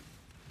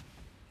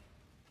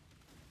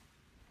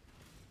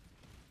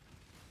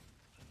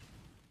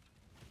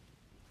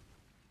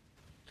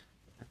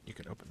 You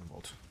can open the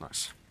vault.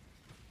 Nice.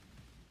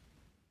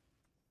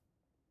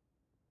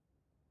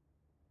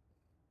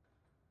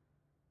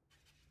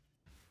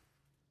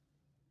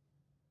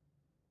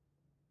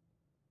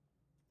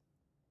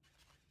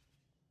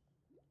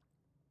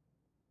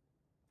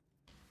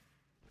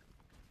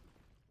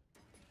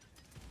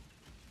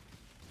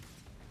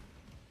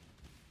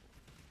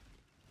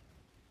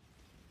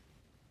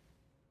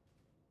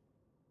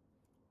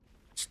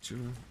 It's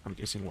 2. I'm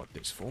guessing what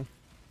there's 4.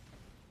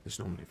 There's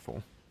normally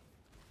 4.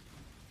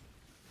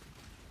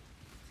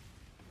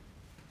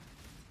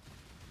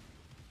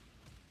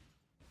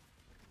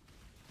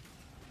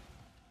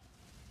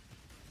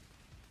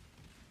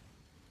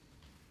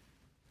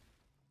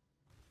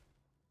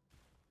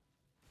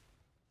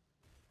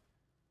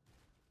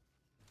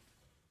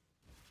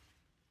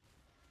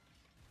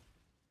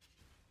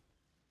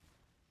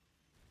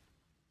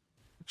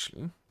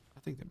 Actually, I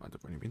think there might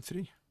have only been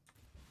 3.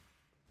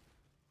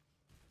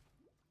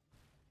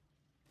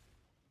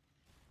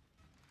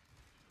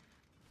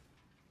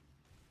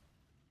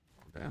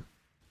 Damn.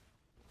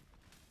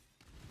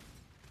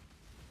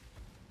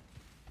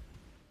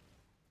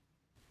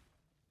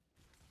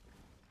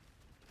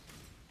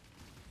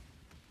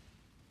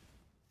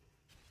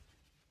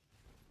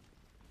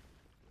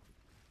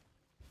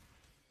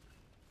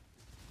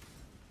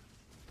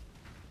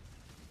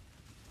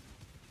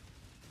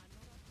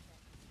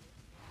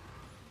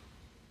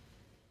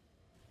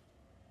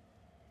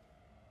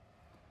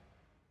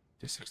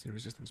 There's 16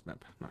 resistance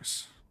map.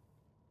 Nice.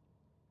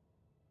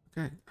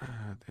 Okay,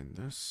 then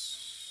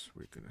this,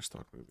 we're gonna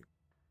start moving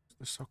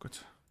the socket.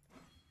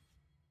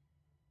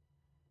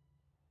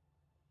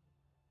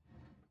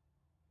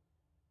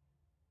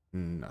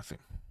 Nothing.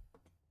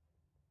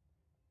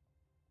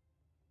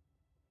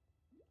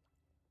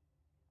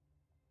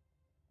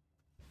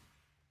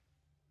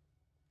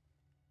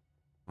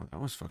 Oh, that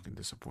was fucking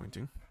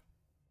disappointing.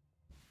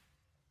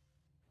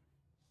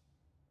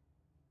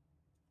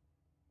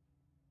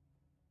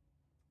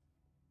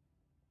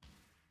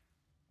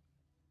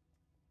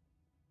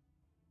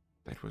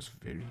 That was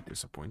very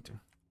disappointing.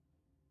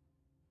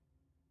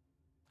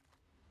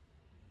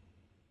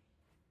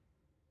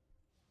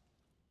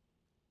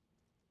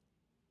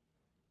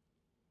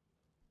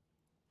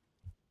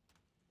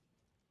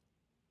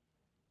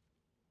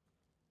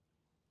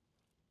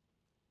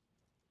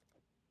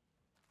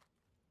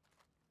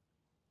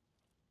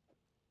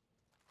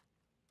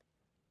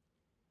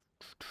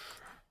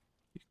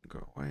 You can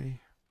go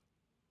away.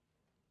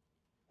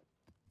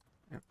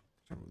 Yep,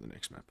 on with the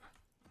next map.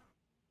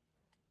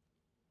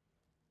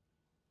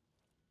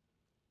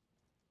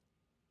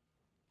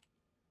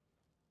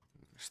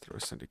 Let's throw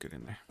a syndicate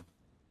in there.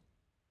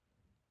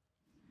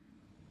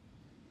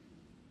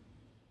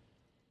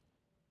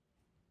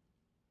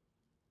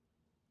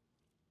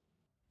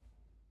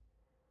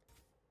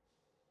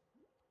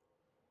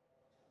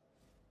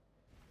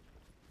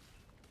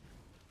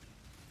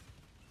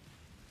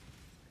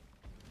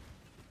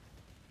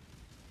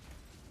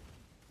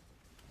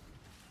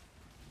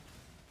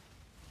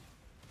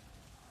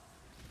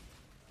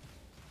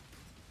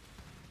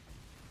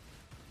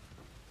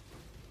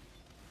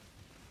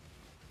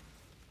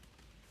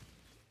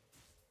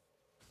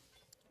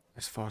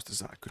 As fast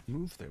as I could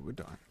move, they were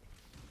done.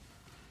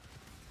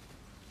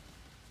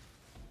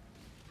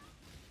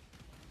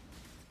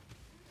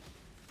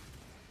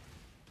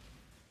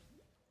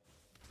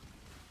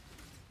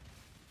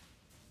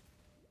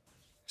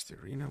 It's the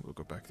arena. We'll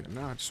go back there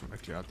now. I just want to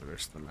clear out the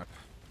rest of the map.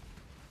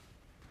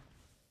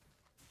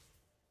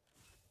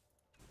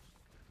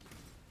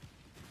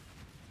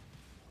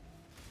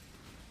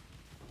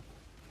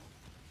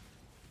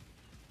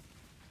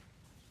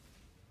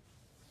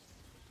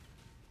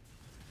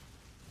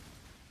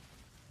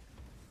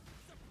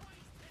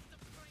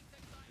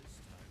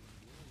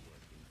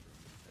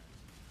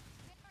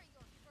 Prepare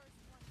your first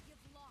one.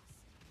 You've lost.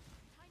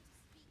 Time to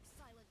speak,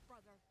 silent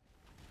brother.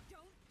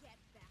 Don't get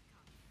back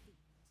up, fiend.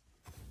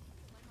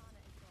 My mana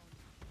is gone.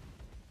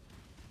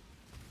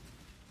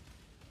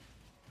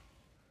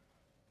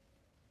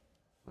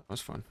 That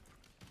was fun.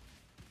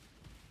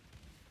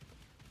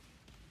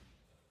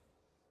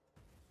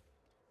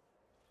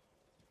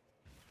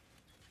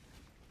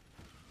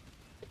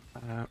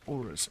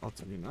 Auras, I'll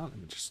tell you now. Let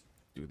me just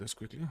do this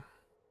quickly.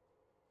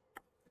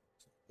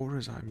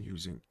 Auras I'm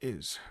using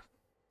is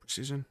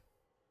Precision,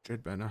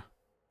 Dread Banner,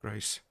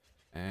 Grace,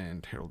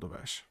 and Herald of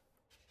Ash.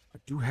 I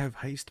do have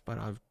haste, but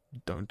I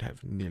don't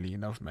have nearly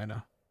enough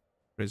mana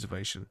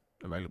reservation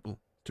available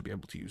to be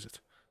able to use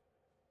it.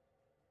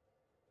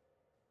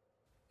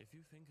 If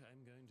you think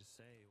I'm going to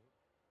say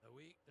The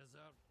weak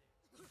deserve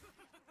it.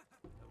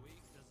 The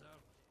weak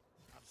deserve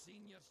it. I've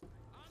seen yours.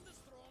 And the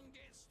strong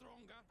get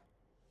stronger.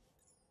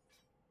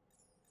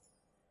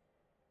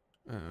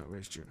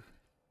 Where's June?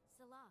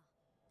 Salah.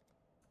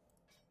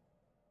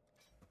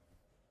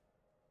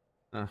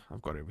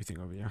 I've got everything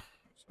over here,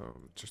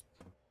 so just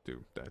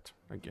do that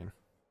again.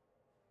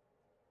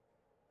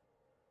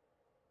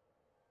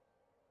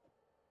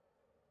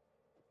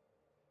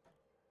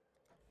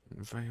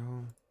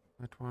 Veil,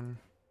 that one.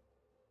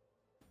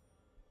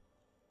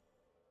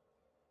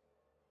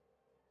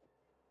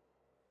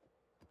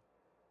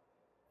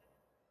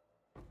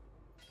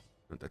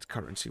 Oh, that's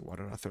currency. Why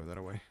did I throw that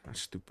away?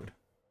 That's stupid.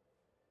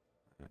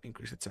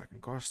 Increase attack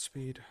and cast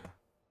speed. That's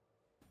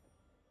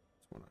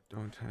one I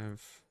don't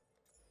have.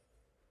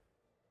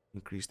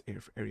 Increased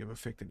area of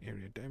effect and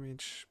area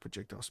damage.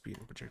 Projectile speed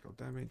and projectile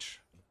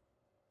damage.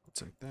 I'll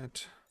take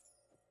that.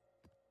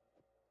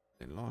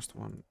 The last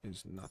one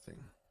is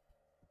nothing.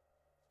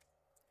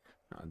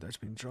 That's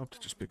been dropped.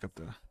 Just pick up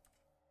the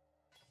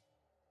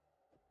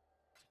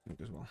thing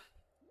as well.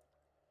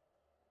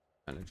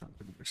 And then try to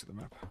put the rest of the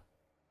map. I'm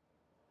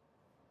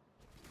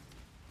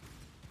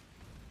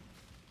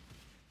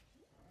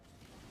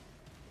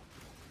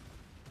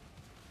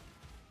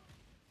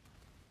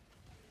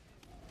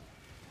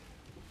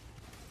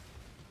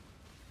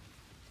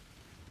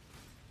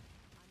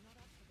not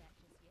up for that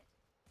just yet.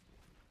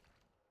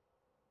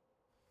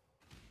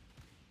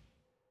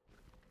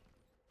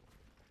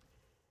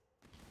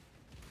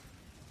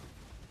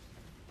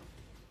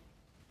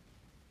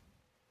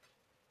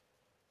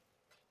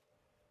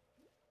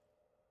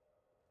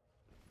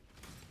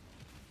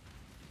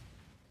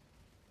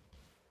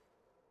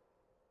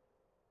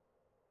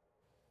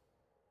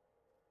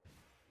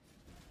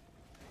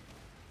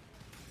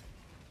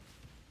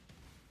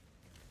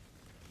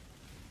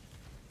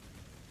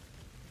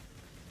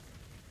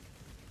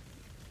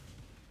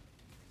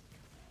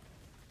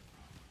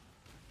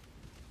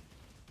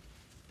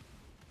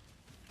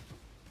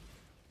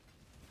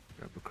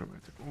 Grab the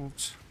chromatic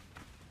orbs.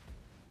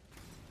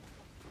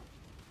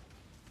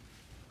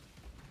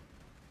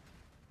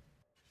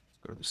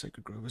 Let's go to the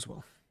Sacred Grove as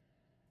well.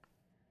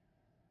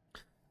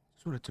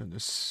 Just want to turn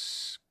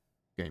this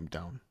game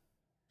down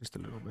just a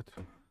little bit.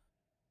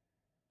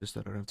 Just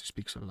that I don't have to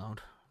speak so loud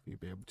for you to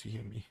be able to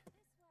hear me. This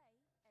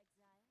way,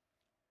 exile.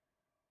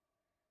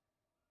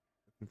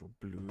 Looking for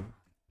blue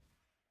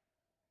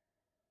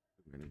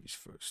enemies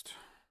first.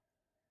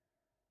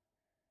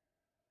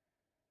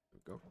 There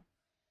we go.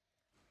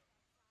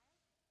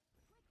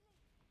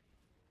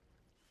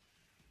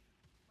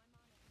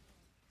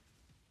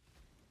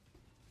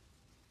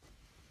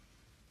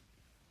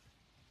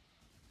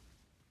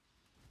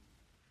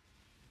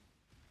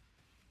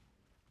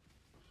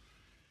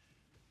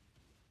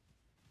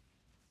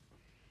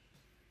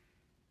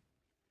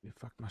 You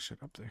fucked my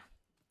shit up there.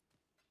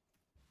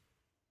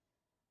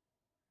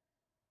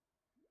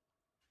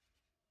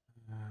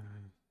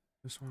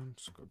 This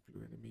one's got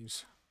blue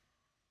enemies.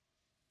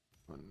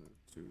 1,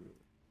 2,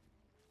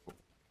 4.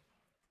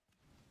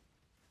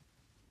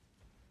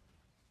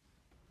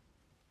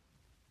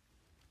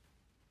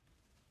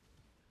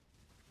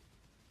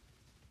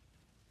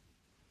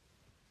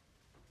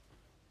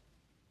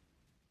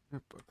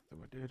 Yep, both of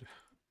them I did.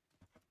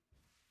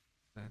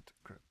 That,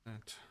 grab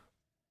that.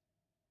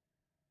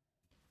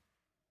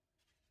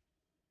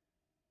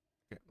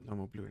 Okay, no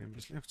more blue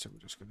enemies left, so we're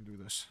just gonna do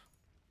this.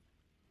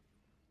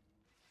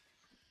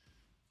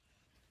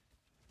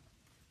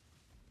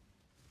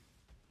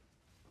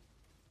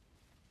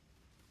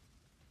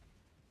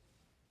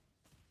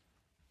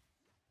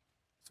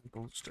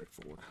 Simple,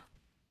 straightforward.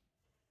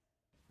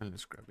 And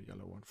let's grab a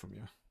yellow one from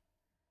you.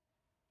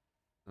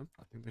 Nope,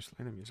 I think this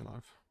enemy is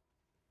alive.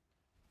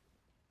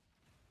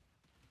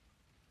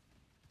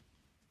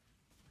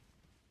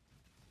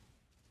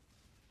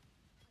 I've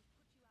put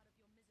you out of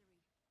your misery.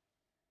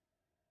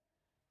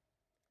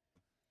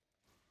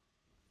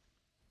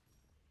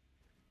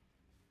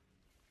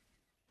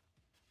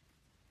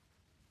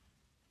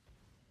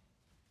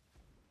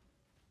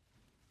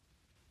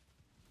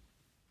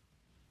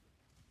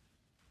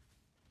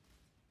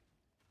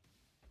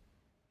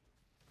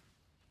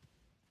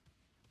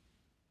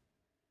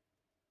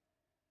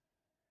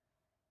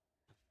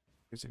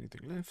 Is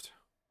anything left?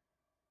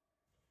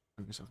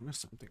 I guess I've missed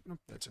something. Nope,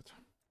 that's it.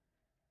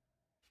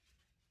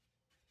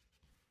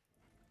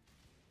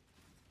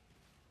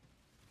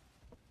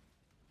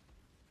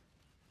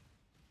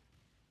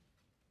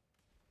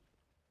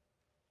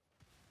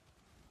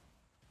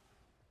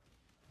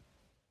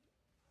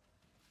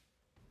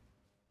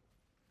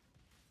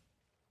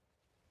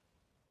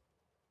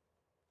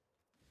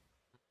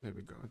 There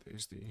we go.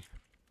 There's the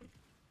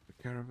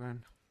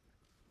caravan.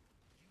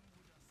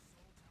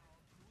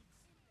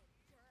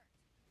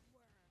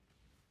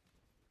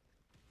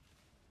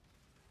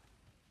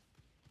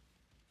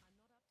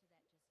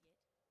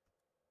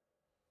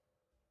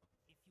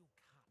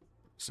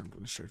 Simple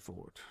and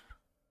straightforward. Please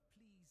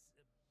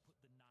put the knife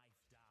down now.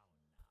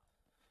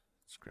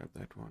 Let's grab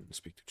that one and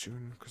speak to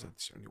June, because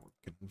that's the only one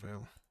we can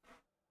unveil.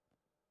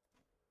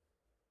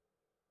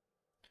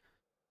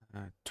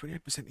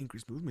 28%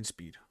 increased movement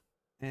speed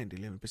and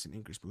 11%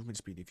 increased movement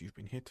speed if you've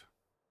been hit.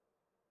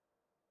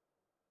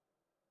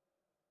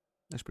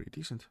 That's pretty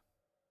decent. Blessings.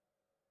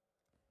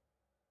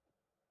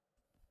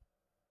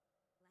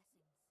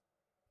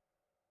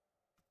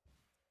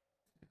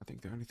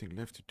 think the only thing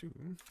left to do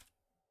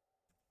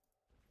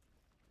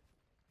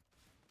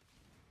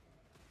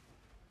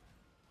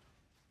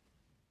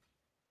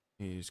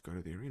is go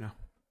to the arena.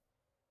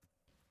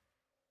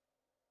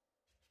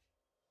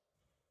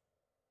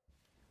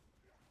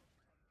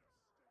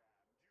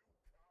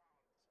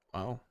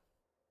 Wow.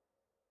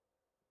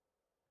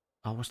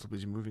 I was still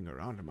busy moving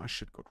around and my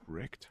shit got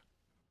wrecked.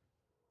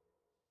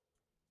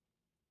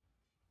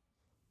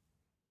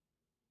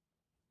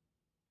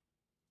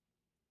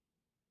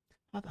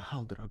 How the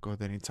hell did I go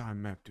that entire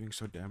map doing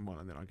so damn well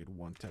and then I get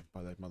one tapped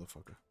by that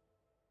motherfucker?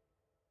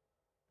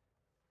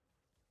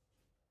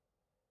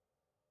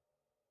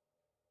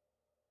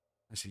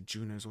 I see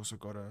June has also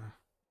got a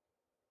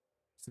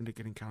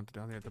syndicate encounter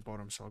down there at the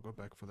bottom, so I'll go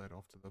back for that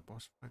after the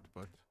boss fight,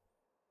 but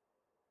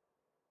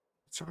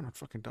let's try not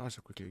fucking die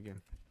so quickly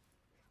again.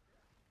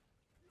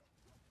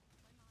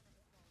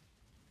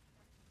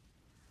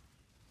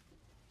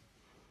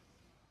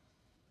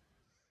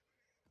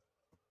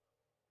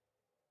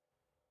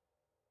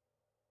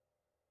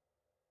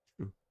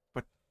 True,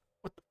 but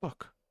what the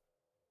fuck?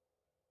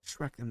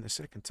 Shrek them the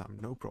second time,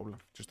 no problem.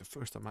 Just the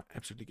first time I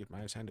absolutely get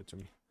my ass handed to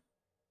me.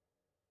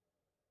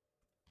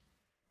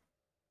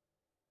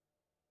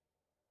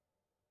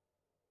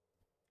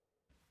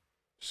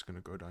 Just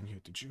gonna go down here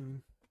to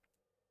June,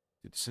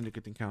 do the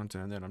syndicate encounter,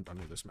 and then I'm done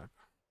with this map.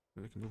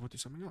 Then we can move on to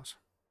something else.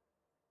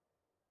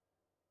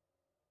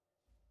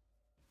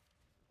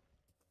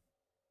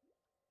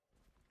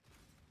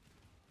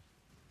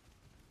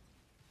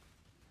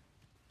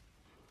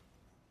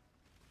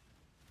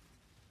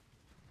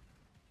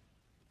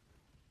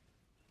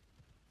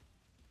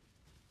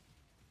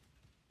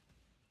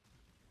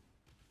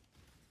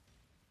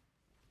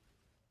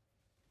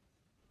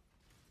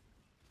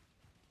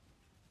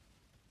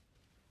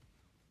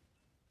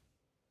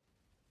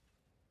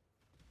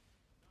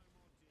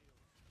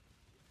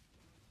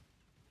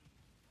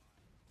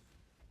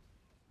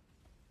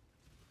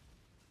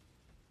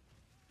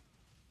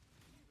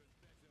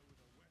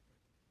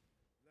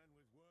 Than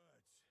with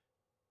words.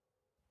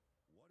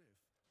 What if?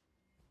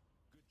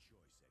 Good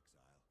choice,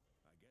 Exile.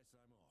 I guess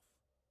I'm off.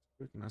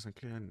 Quick, nice and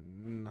clear,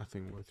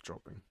 nothing worth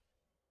dropping.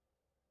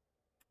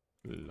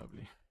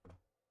 Lovely.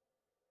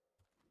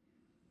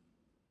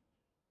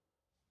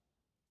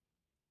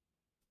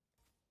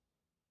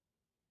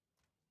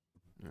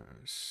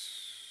 Yes.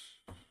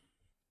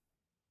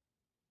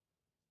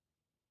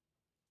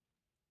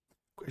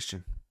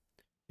 Question.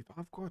 If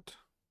I've got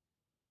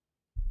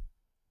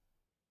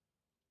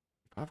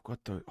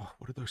the, oh,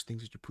 what are those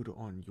things that you put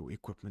on your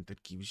equipment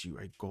that gives you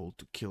a goal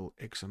to kill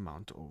X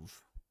amount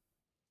of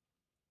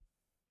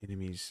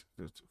enemies?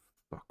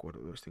 Fuck, what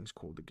are those things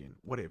called again?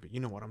 Whatever, you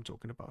know what I'm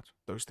talking about.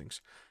 Those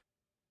things.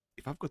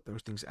 If I've got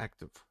those things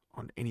active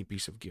on any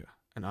piece of gear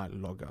and I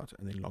log out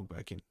and then log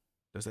back in,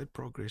 does that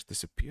progress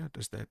disappear?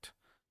 Does that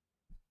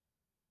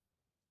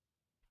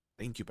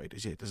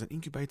incubators? Yeah, does an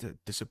incubator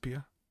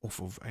disappear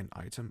off of an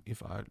item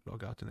if I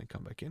log out and then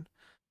come back in?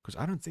 Because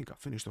I don't think I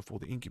finished off all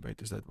the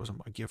incubators that was on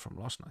my gear from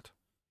last night.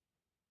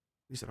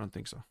 At least I don't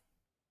think so.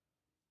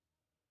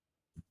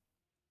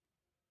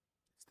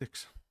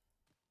 Sticks.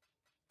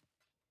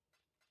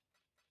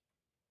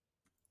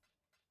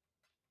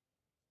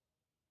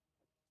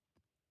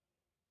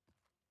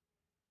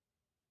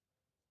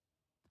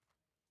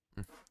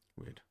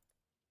 Weird.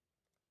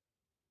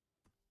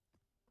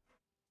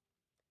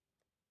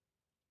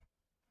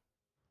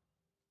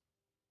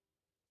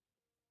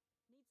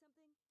 Need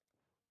something?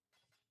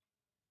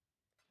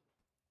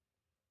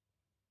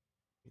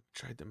 You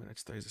trade them and it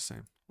stays the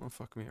same. Well,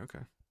 fuck me,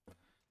 okay.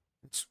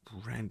 It's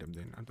random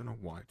then. I don't know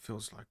why. It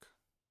feels like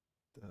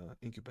the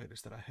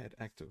incubators that I had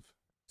active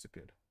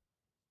disappeared.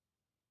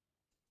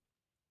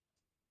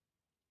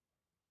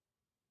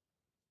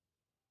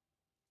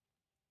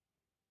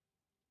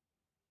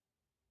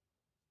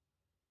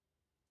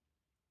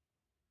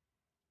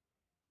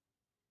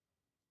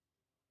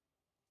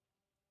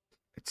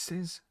 It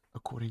says,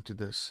 according to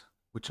this,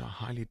 which I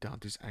highly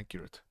doubt is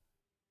accurate,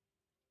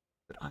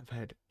 that I've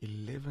had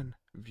 11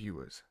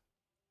 viewers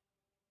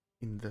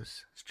in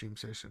this stream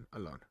session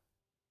alone.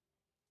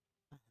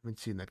 I haven't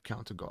seen that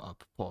counter go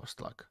up past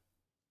like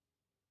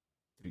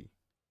 3.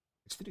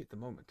 It's 3 at the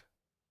moment.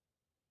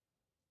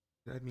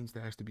 That means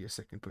there has to be a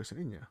second person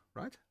in here,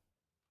 right?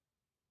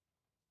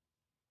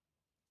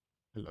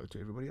 Hello to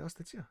everybody else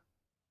that's here.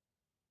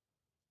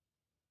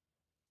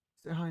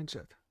 Say hi in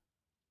chat.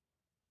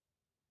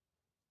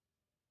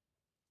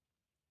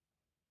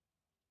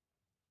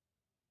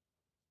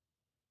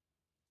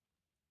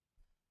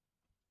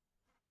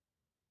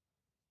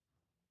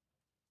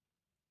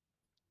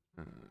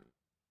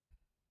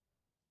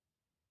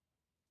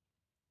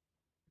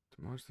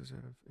 The monsters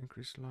have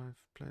increased life,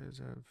 players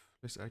have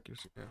less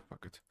accuracy. Yeah,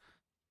 fuck it.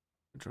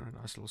 I'm trying a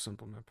nice little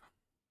simple map.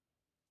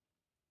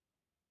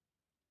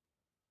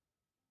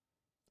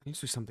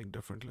 Let's do something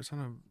different. Let's have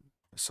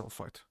a self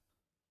fight.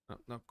 No,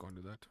 not going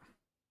to do that.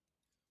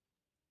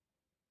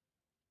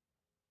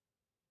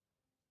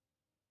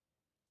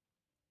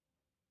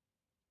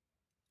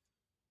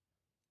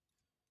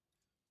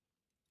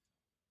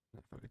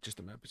 Okay, just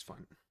the map is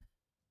fine.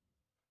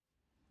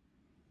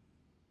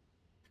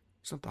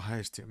 It's not the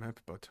highest tier map,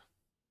 but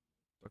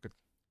look at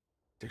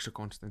extra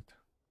constant.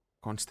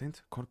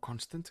 Constant?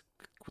 Constant?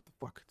 What the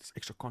fuck? It's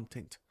extra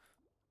content.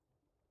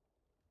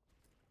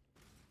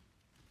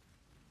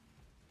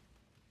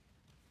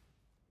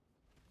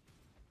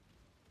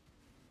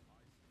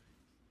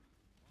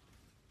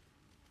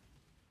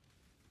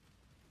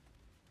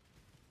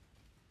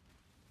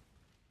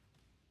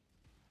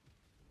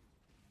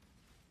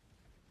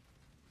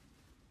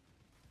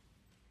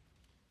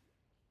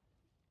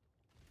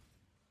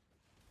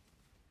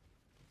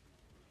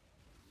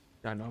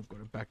 Yeah, I know I've got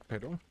a back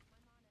pedal.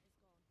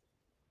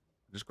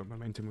 I just got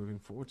momentum moving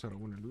forward, so I don't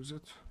want to lose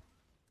it.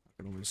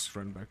 I can always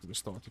run back to the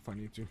start if I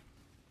need to.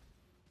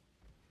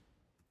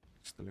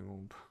 Stilling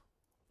orb.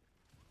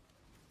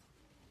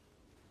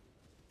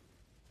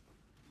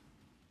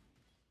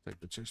 Take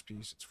the chess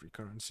piece, it's free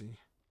currency.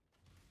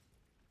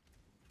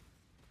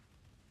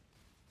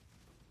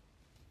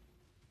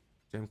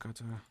 Gem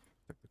cutter,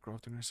 take the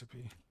crafting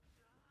recipe.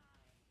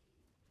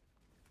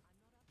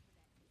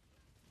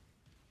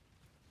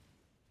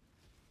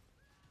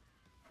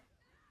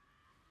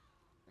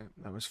 Yeah,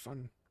 that was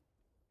fun.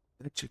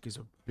 That chick is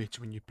a bitch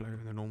when you play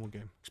in the normal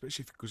game,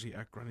 especially because you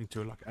run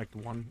into like Act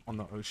 1 on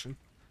the ocean.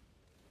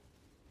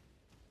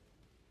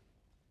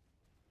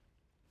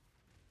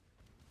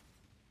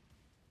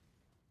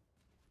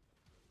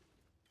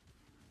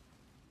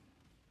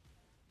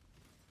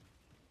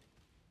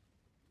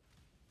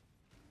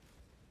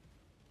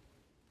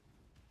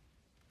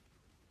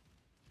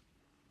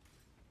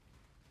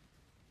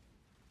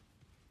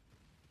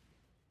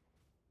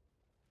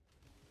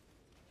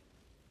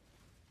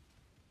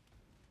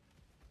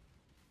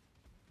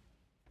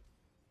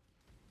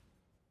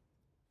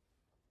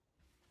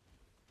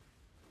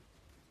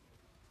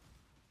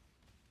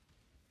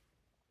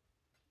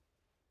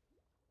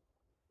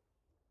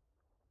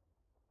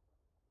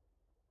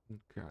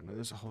 Okay, I know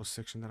there's a whole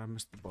section that I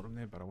missed at the bottom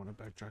there, but I want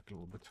to backtrack a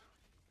little bit.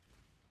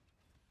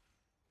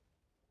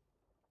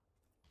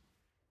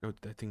 Go to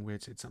that thing where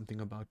it said something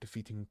about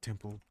defeating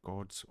temple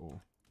gods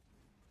or...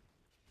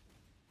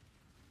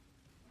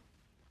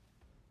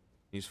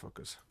 Use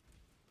focus.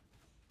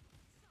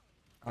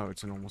 Oh,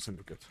 it's a normal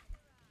syndicate.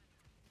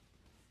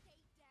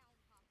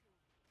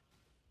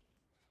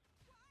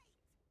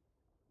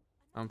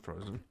 I'm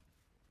frozen.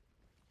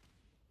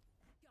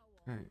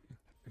 Okay,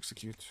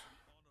 execute.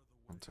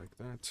 I'll take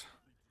that.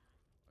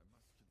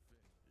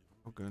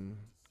 Hogan,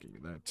 give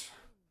you that.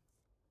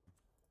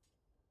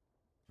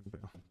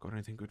 Got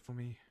anything good for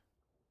me?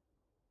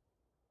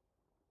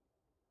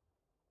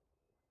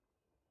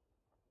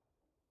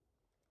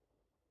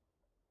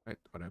 Wait,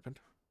 what happened?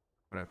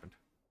 What happened?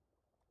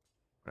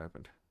 What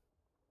happened?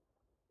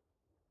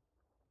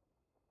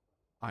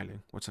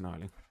 Eiling. What's an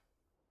Eiling?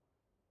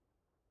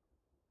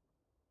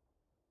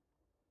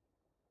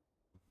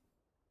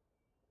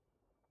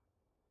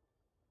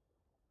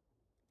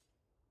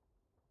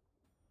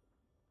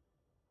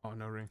 Oh,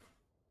 no ring.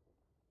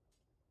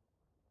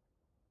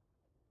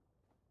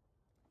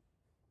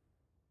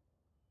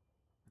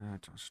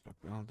 Just block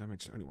well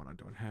damage. The only one I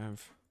don't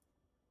have.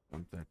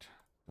 Dump that.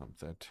 Dump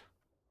that.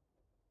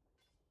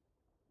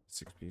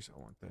 6 piece. I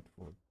want that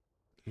for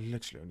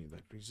literally only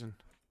that reason.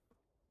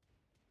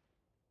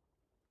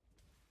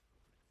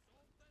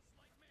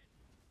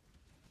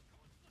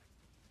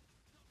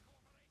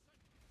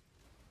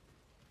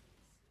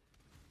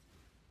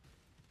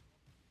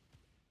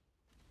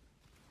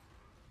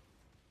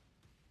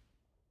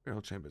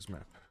 Burial Chambers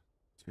map.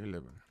 Tier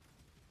 11.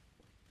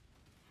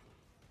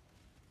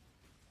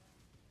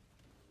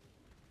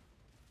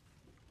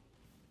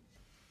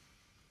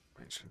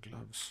 Ancient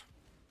gloves.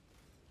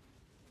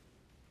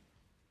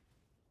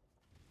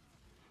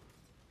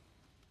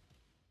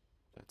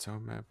 That's our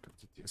map.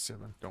 It's a tier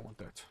 7. Don't want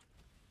that.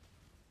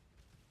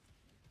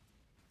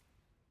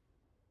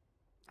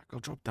 I'll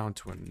drop down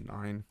to a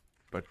 9,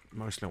 but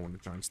mostly I want to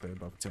try and stay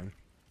above 10.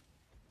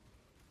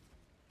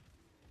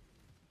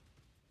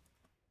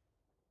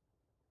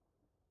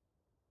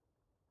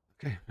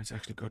 Okay, let's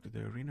actually go to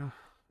the arena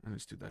and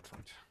let's do that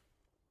fight.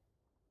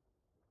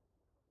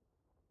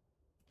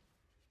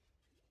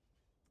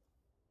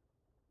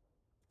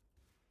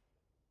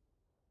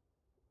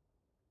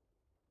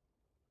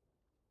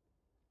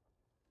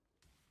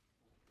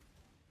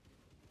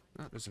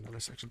 Oh, there's another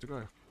section to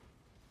go.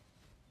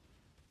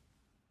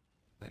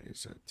 That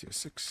is a tier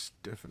 6,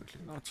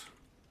 definitely not.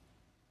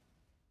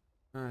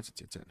 It's a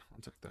tier 10, I'll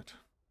take that.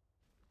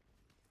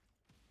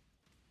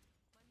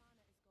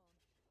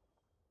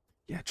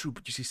 Yeah, true,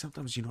 but you see,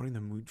 sometimes you're not in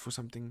the mood for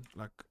something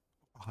like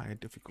higher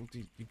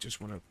difficulty. You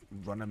just want to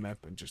run a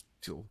map and just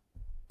feel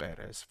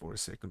badass for a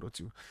second or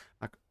two.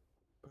 Like,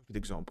 perfect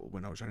example,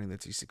 when I was running the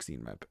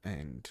T16 map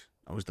and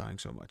I was dying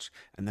so much,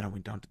 and then I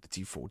went down to the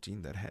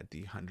T14 that had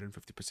the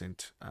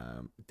 150%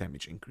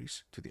 damage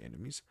increase to the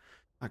enemies.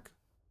 Like,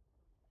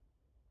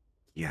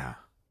 yeah,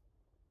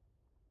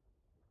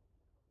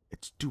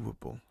 it's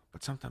doable,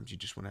 but sometimes you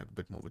just want to have a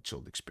bit more of a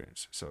chilled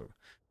experience. So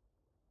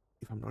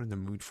if I'm not in the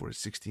mood for a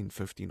 16,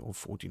 15, or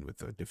 14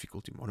 with a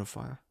difficulty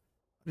modifier,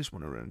 I just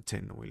want to run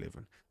 10 or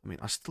 11. I mean,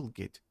 I still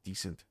get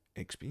decent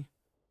XP.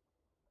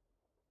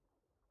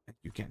 And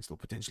you can still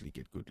potentially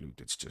get good loot.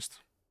 It's just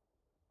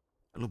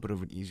a little bit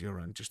of an easier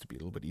run, just to be a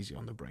little bit easier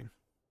on the brain.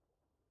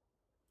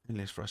 And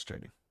less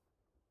frustrating.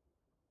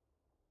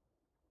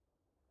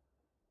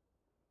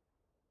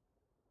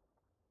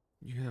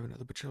 You have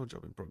another patrol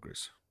job in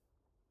progress.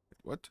 Wait,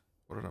 what?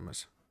 What did I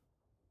miss?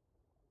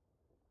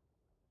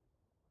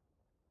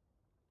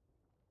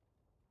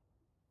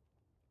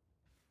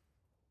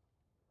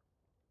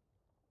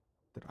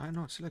 Did I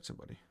not select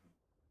somebody?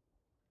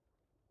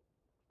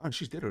 Oh,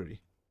 she's dead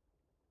already.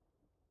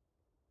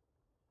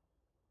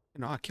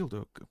 You know, I killed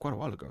her quite a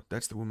while ago.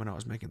 That's the woman I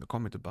was making the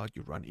comment about.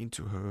 You run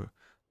into her.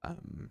 I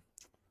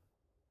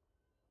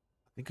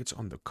think it's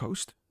on the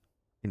coast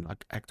in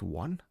like Act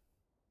 1.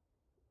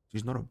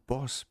 She's not a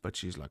boss, but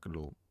she's like a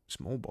little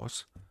small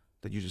boss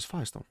that uses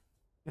Firestorm.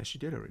 Yeah, she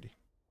did already.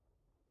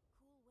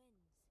 Cool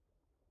winds.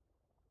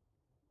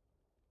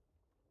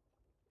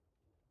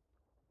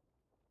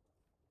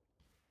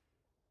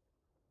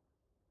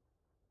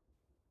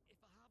 If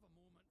I have a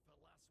moment for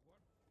last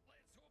word, let's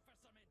hope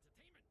for some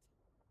entertainment.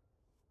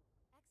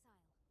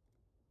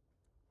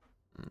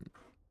 Exile.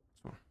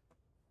 So,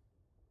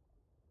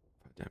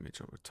 5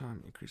 damage over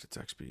time, increase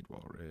attack speed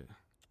while rare.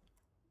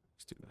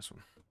 Let's do this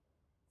one.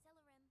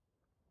 Celerim.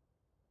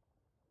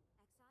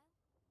 Exile.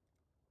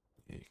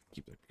 Yeah, you can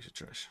keep that piece of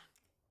trash.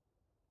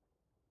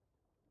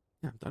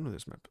 Yeah, I'm done with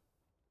this map.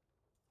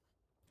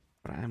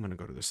 But I am going to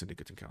go to the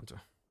Syndicate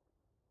encounter.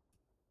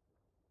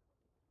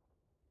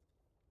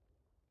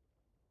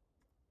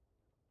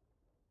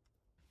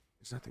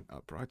 There's nothing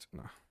up, right?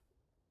 No.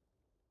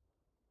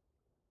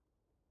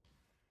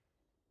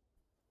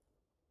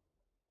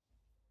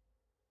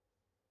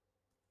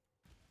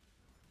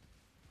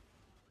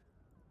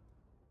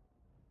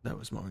 That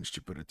was my own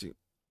stupidity.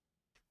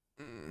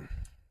 I'm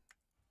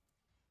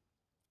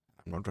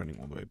not running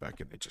all the way back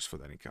in there just for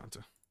that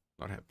encounter.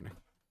 Not happening.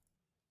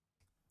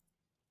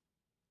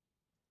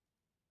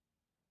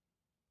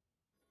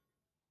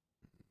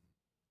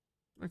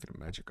 Make it a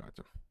magic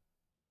item.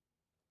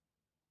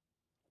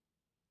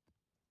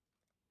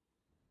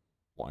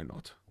 Why not? I'm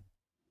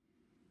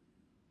not up to that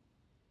just yet.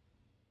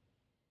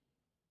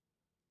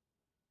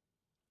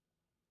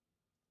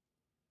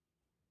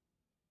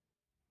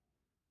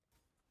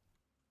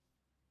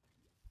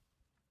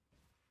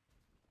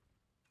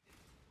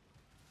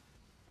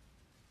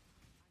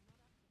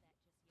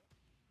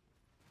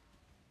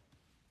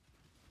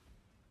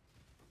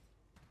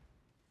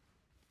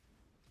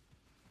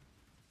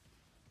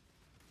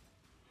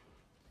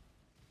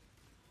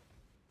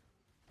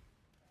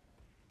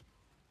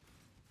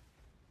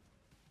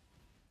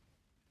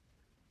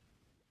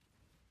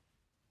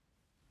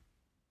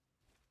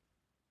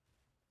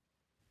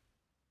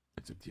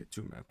 It's a tier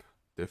 2 map.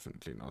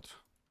 Definitely not.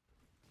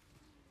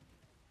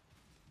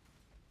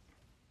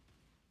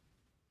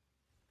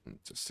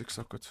 It's a 6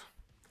 socket.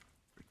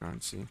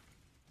 Currency.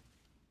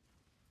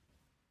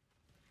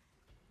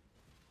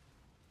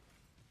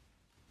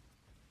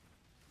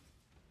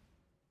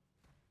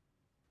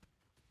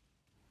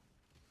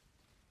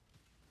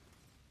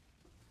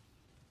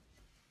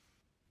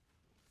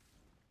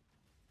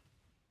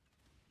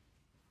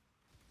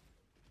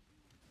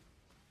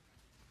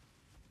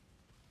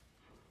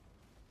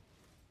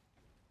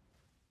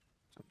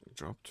 Something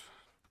dropped.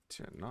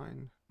 Tier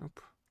 9.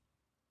 Nope.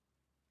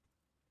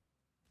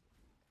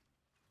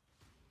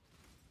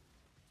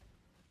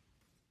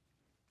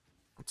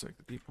 I'll take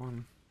the deep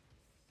one.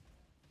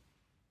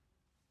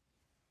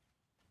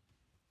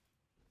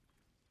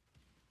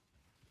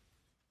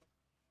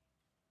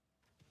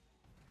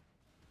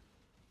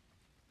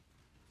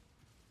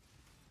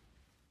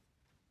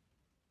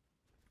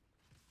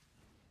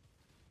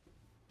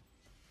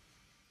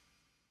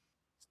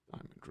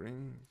 Diamond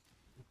ring.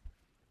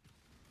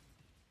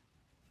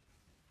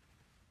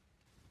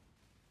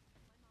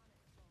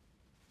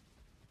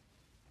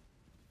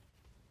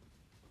 I'm on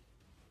it, Soul.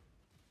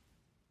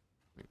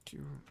 Thank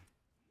you.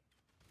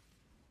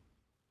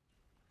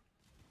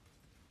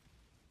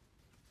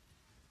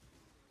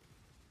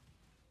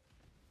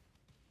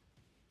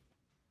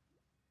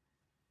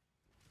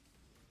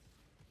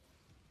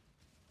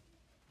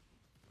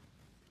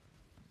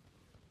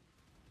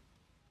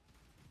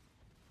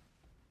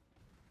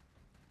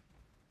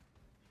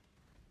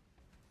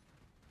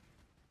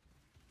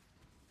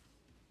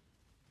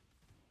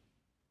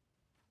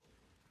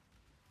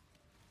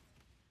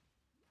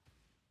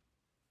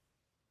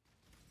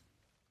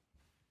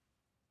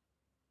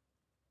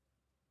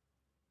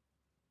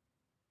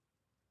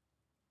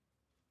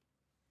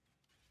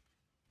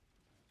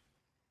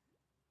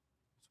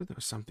 So there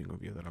was something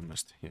over here that I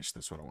missed. Yes,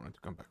 that's what I wanted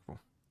to come back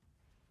for.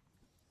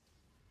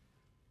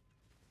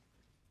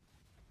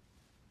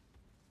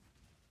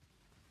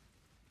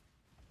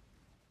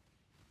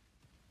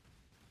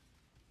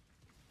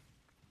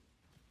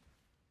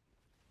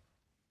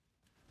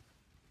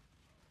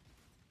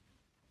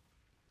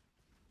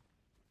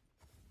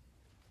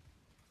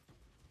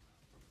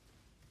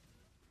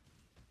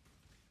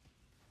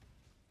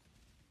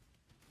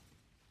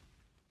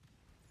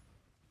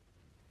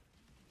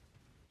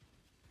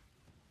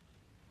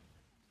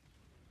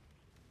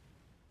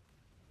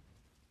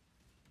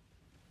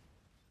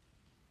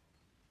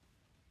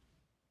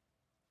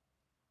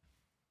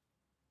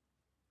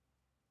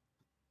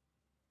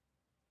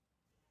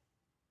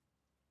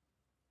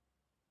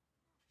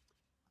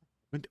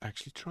 haven't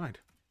actually tried.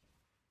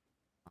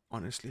 I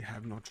honestly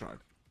have not tried.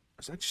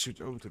 Let's actually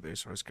switch over to the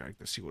SRS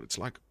character, see what it's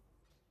like.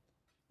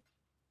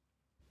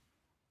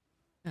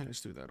 Yeah,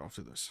 let's do that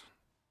after this.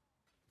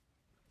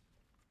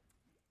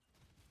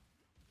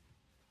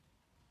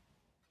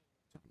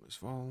 Timeless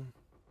Vol.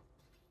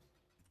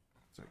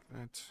 I'll take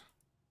that.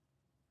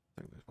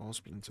 Take that Vol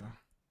Splinter.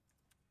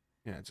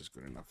 Yeah, it's just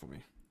good enough for me.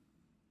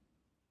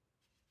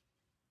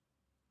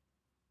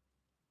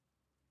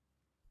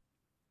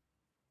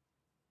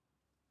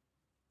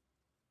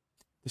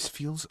 This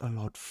feels a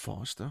lot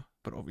faster,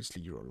 but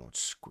obviously you're a lot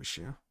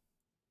squishier.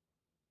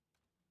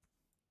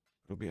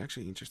 It'll be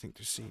actually interesting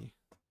to see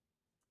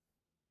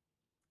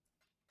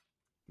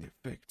the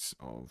effects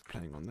of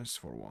playing on this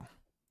for a while.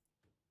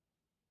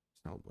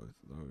 Sell both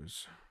of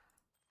those.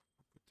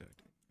 Put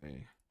that in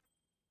there.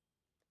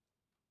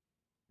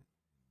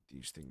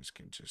 These things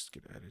can just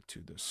get added to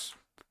this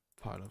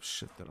pile of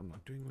shit that I'm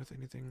not doing with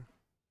anything.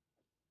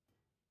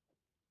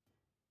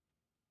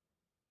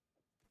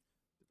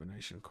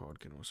 Divination card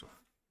can also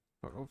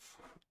cut off,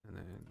 and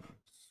then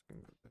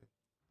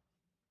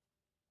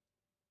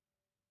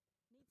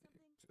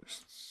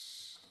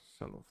just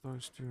sell off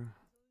those two.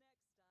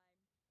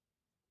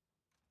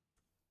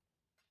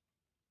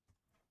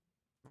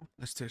 Oh,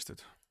 let's test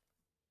it.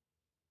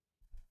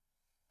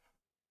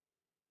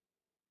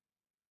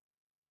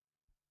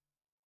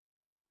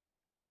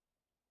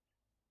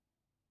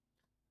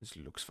 This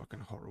looks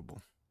fucking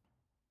horrible.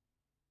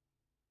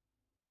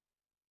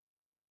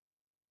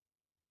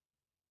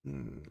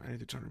 I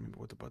need to try and remember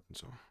what the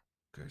buttons are.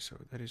 Okay, so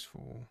that is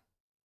for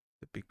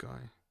the big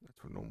guy. That's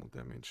for normal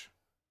damage.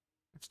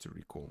 That's to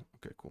recall.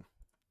 Okay, cool.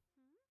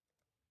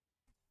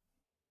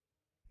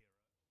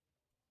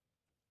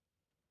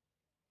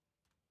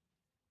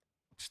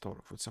 Start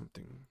off with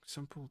something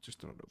simple, just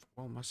to not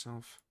overwhelm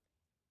myself.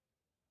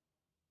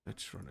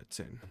 Let's run at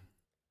 10.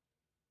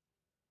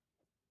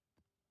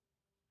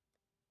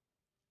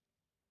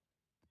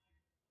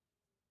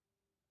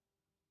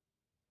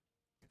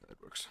 Yeah,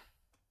 that works.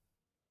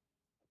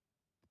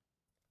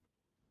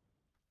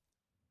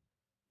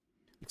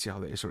 Let's see how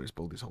the SRS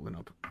build is holding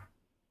up.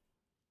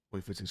 Or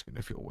if it's just going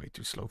to feel way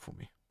too slow for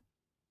me.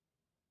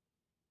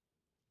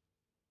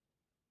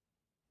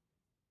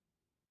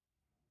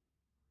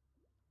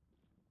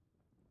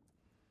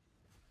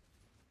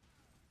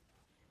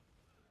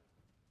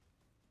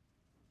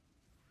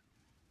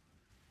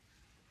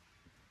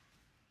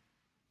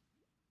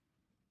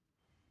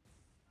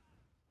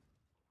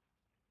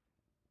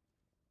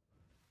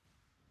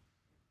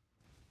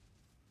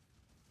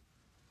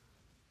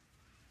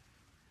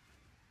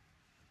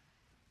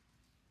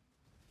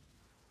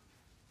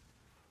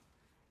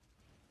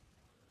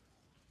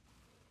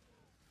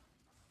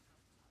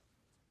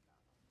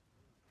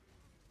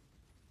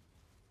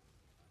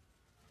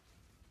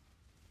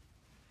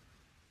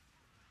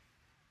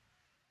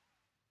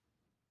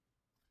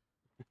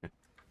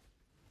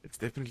 It's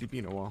definitely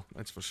been a while,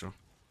 that's for sure.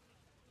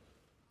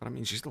 But I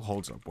mean, she still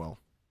holds up well.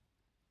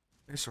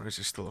 SRS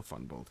is still a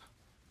fun build.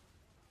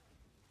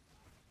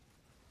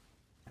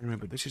 And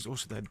remember, this is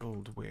also that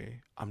build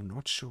where I'm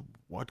not sure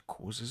what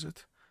causes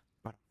it,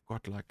 but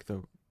I've got like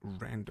the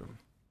random.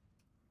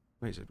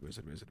 Where is it? Where is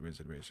it? Where is it? Where is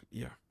it? Where is it?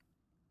 Yeah.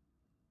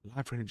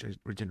 Life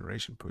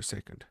regeneration per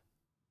second.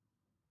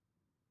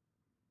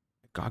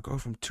 I go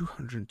from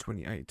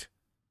 228,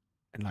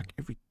 and like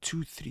every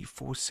 2, 3,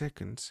 4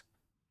 seconds,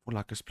 for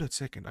like a split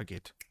second, I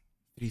get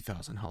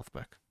 3,000 health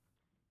back.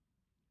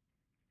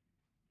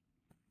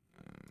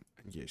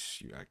 And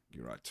yes,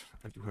 you're right.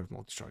 I do have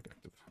multi-strike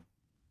active.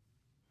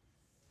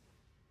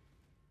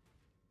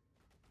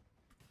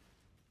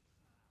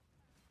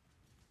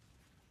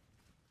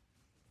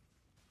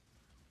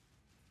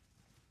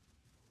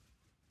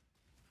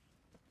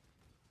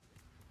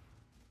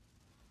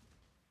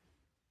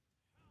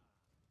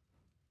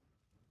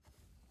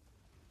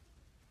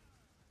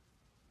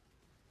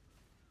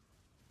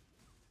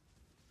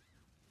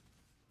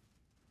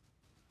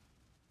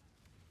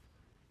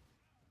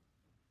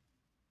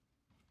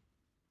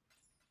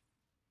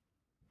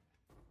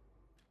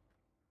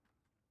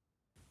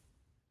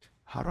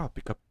 How do I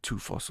pick up 2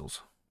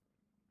 fossils?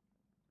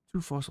 2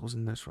 fossils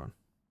in this run.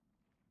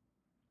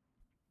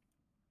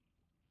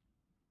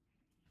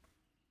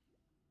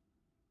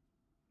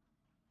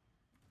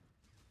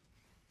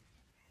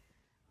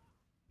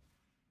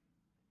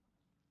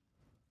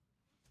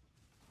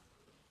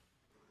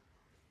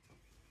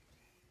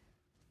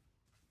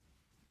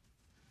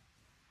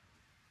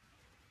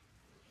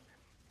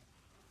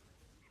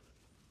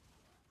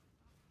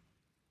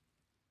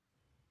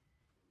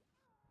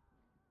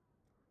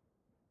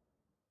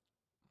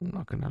 I'm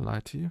not gonna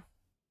lie to you.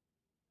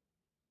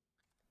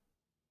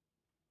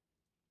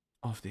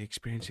 After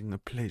experiencing the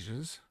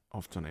pleasures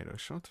of Tornado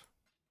Shot,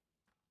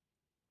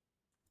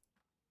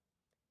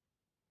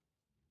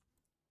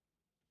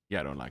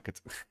 yeah, I don't like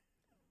it.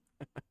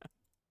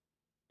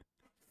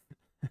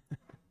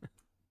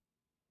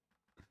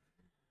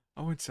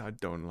 I would say I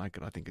don't like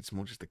it. I think it's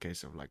more just a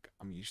case of like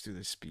I'm used to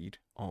the speed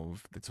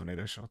of the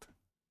Tornado Shot,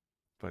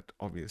 but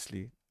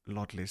obviously a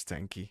lot less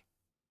tanky.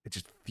 it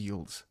just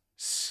feels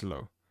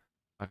slow.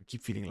 I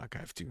keep feeling like I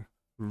have to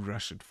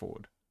rush it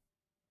forward.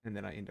 And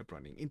then I end up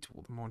running into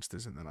all the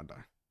monsters and then I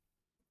die.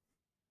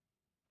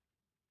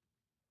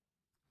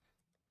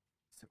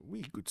 So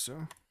we good,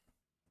 sir.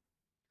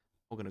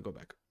 We're gonna go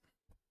back.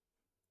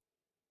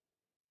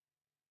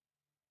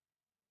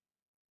 Can't see why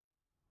I'd want to do that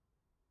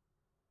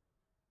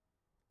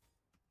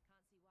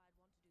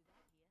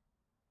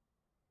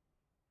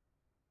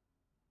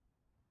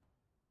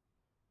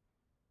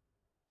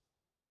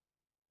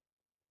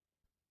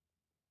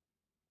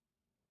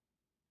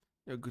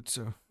here. Yeah, good,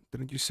 sir.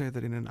 Didn't you say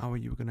that in an hour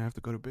you were gonna have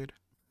to go to bed?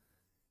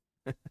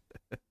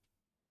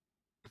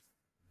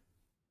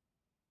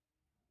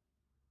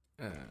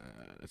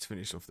 Let's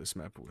finish off this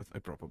map with a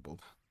proper build.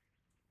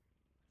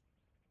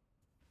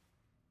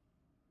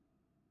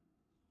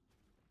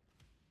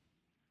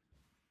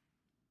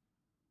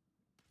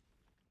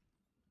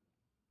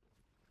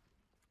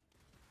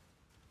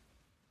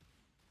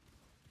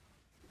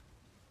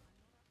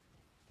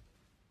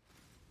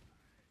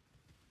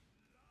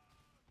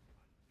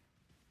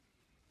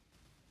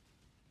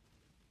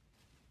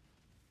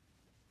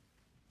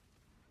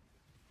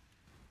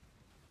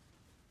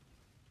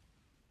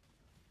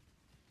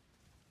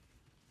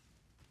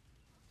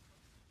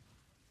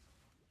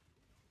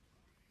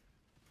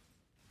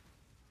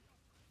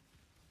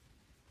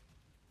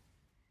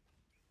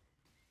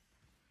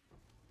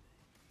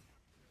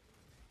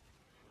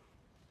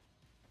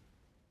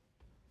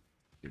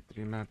 Tier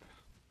 3 map.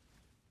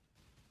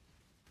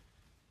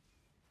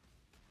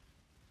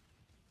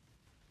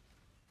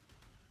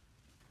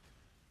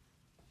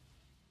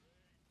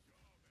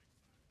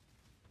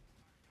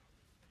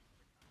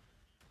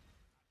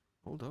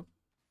 Hold up.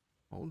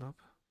 Hold up.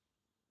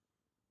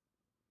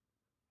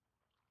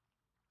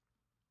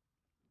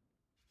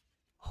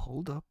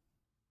 Hold up.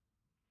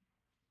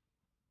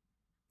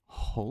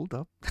 Hold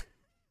up.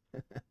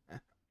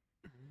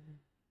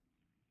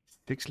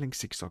 6 link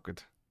 6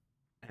 socket.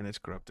 And it's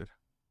corrupted.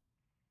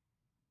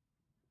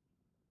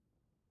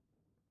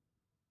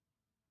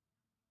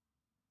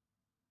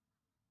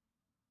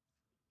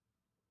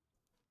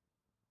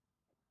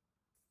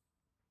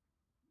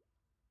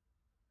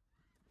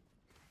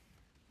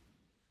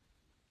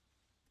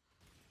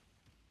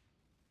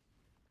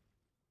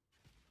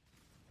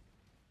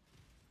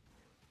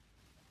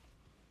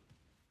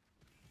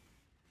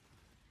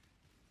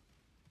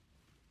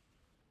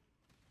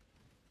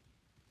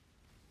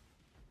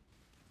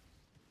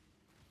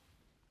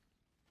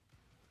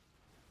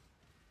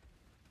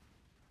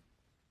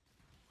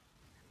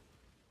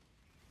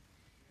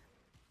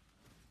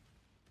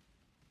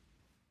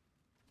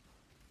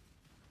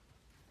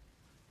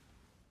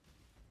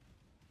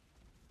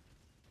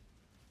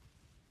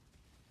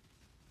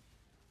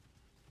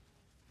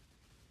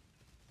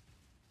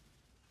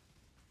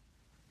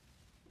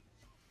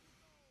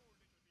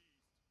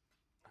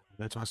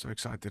 That's why I'm so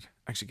excited.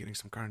 Actually getting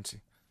some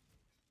currency.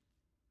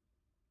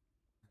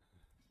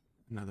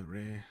 Another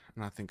rare.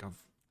 And I think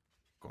I've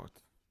got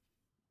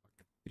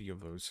like 3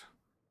 of those.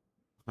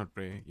 Not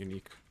rare,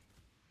 unique.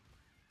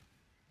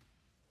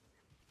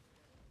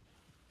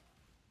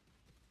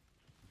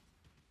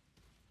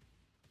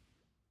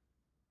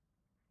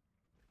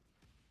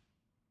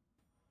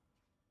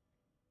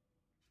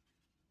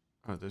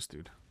 Oh, this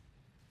dude.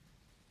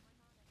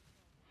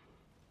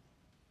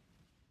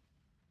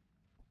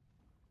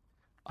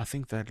 I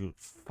think that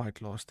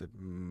fight lasted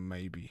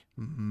maybe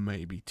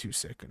 2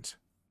 seconds.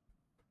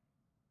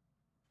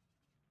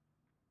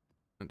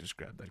 And just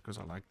grab that because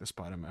I like the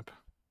spider map.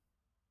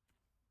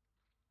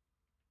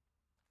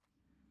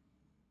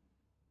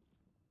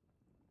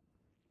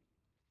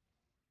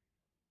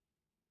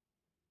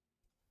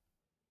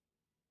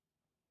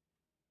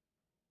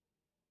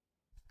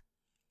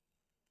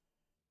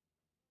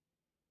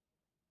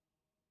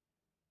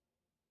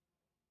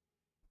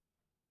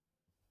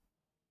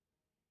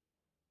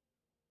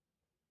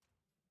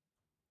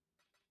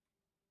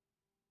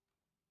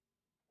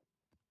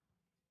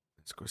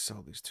 Let's go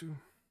sell these 2.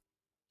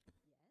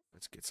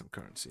 Let's get some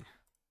currency.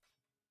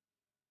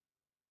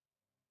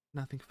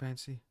 Nothing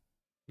fancy,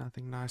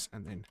 nothing nice,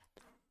 and then Until next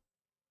time.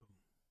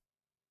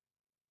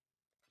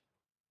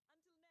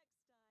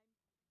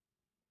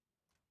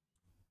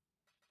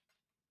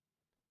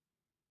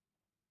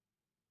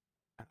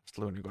 I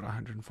still only got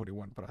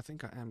 141, but I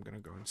think I am gonna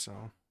go and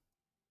sell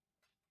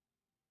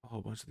a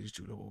whole bunch of these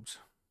jeweler orbs.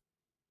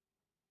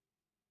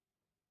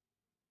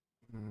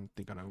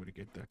 Think I know where to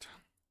get that.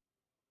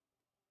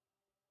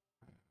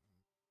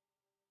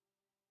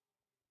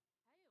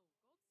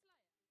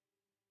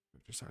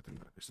 Just item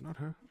that. Is it not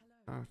her?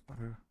 No, it's not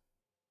her.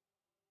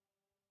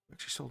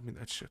 Actually sold me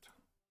that shit.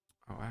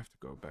 Oh, I have to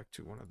go back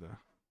to one of the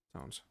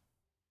towns.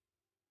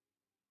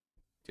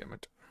 Damn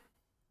it.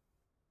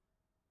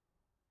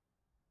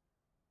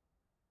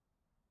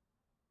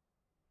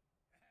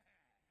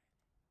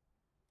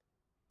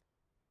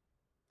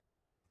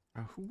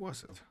 Who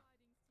was it?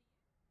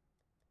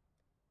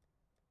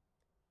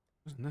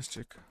 Wasn't this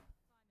chick?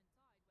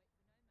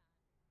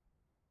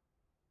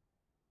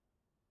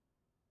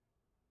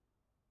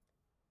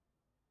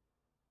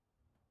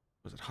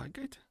 Was it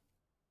Highgate?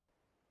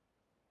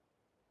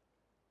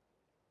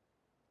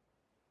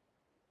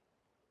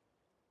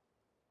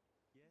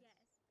 Yes.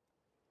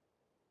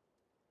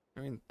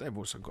 I mean, they've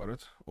also got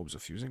it. Orbs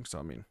of fusing, so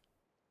I mean,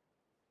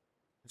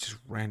 it's just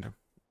random.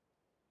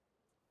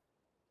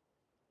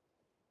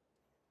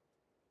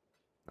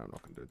 No, I'm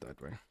not going to do it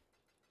that way.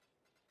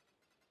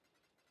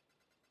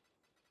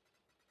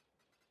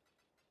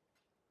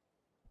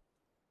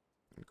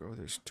 There we go,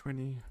 there's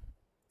 20.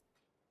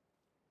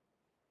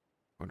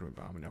 I don't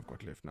remember how many I've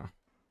got left now.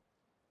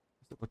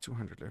 Still got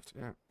 200 left,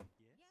 yeah. Yes.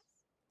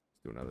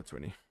 Let's do another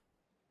 20.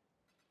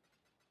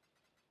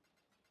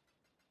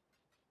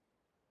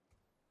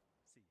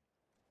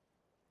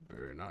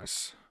 Very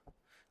nice.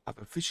 I've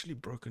officially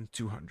broken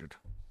 200.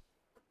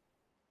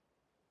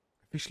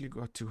 Officially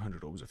got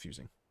 200 orbs of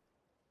fusing.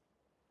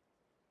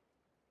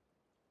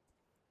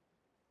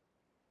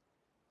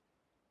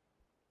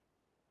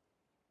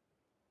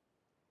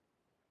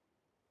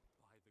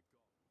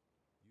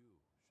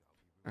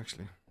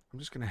 Actually, I'm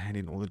just gonna hand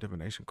in all the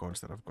divination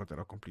cards that I've got that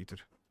are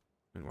completed.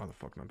 I mean, why the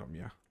fuck not? I'm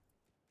here.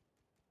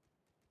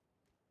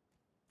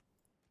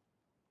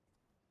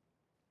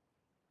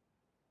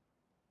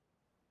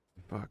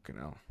 Fucking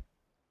hell.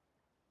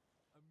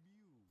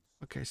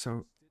 Okay,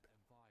 so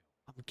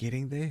I'm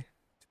getting there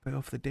to pay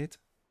off the debt.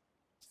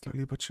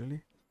 Slowly but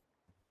surely.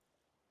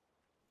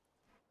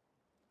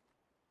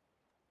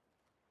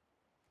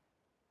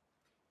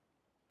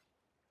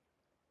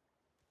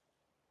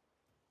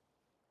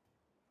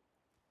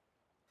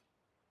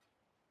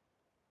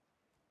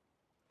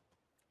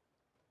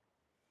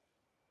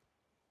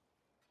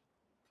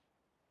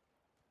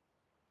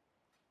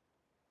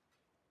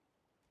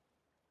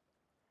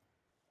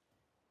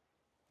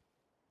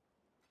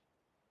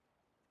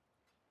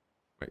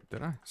 Wait,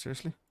 did I?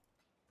 Seriously?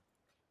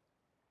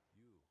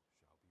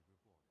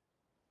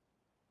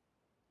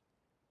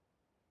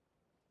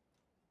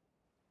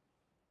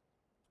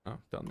 Oh,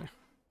 down there.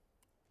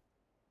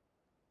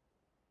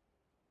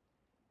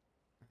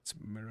 It's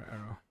mirror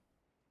arrow.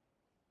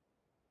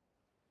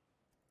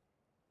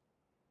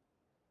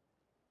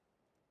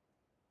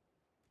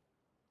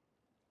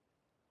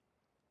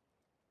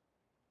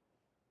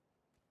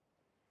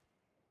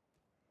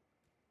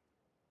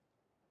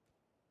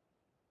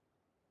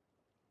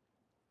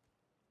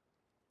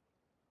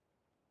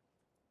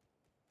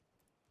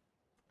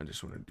 I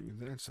just want to do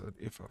that so that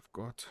if I've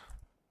got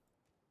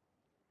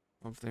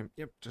of them,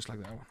 yep, just like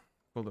that one.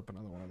 Build up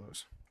another one of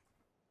those.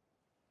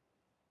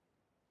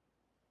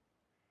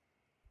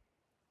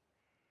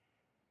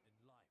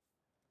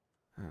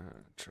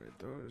 Trade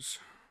those.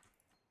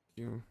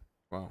 You.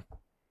 Wow.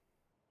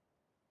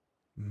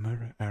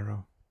 Mirror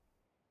arrow.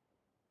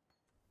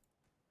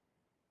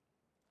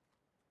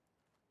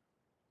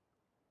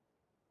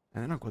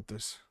 And then I've got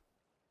this.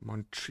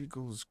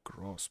 Montregal's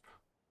Grasp.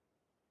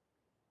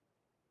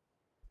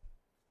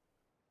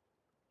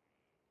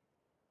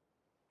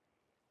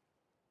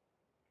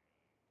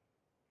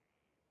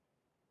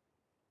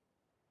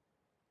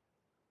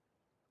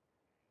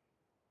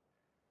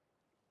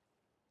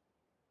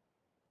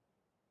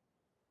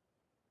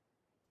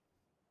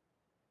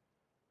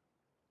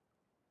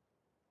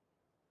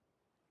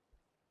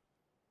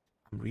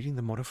 I'm reading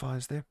the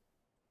modifiers there.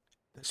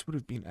 This would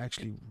have been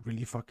actually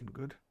really fucking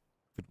good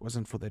if it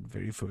wasn't for that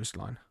very first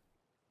line.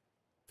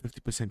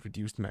 50%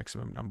 reduced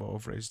maximum number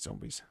of raised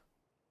zombies.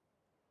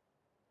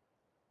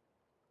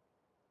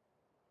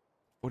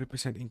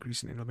 40%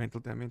 increase in elemental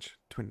damage,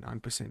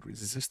 29%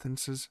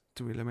 resistances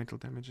to elemental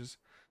damages,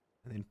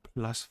 and then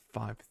plus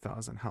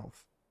 5,000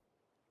 health.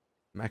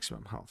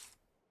 Maximum health.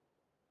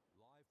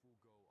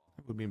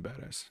 That would be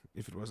badass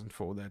if it wasn't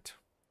for that.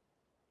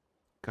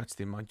 Cuts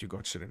the amount you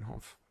got shit in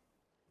half.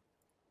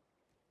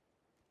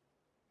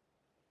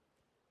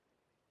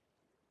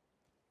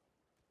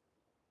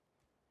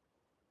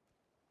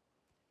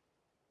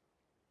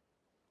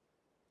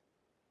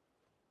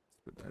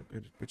 Put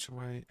that bitch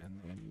away,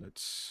 and then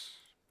let's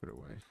put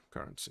away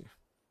currency.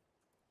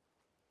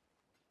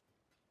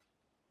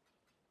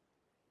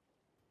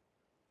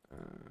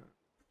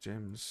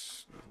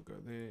 Gems, we'll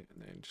go there,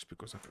 and then just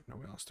because I've got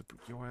nowhere else to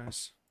put your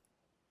ass,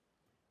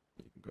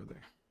 you can go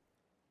there.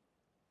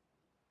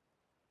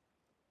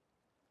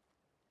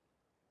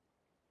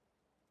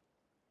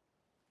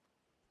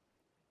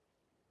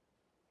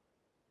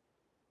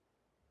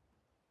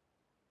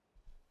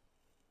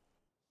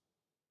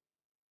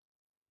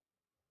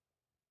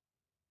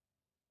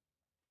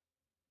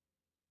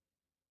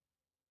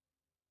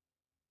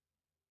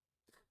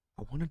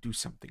 I want to do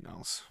something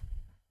else.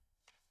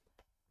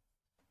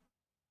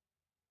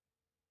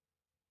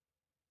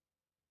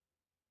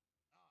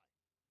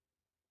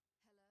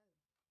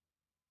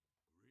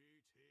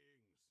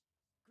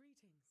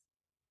 Greetings.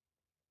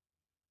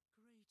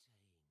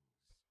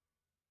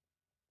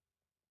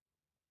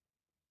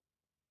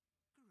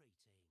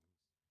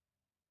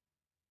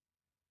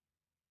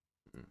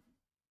 Greetings.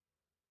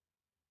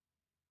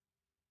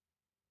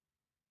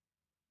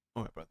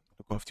 Alright, brother,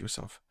 look after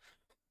yourself.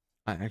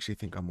 I actually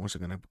think I'm also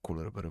going to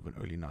call it a bit of an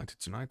early night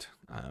tonight.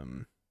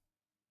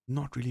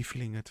 Not really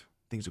feeling it.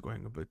 Things are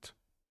going a bit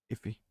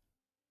iffy.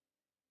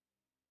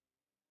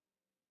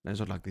 It's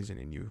not like there's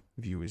any new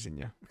viewers in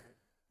here.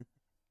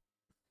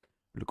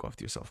 Look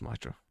after yourself,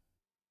 Maestro.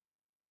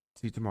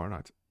 See you tomorrow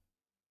night.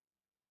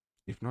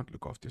 If not,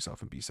 look after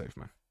yourself and be safe,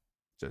 man.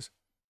 Cheers.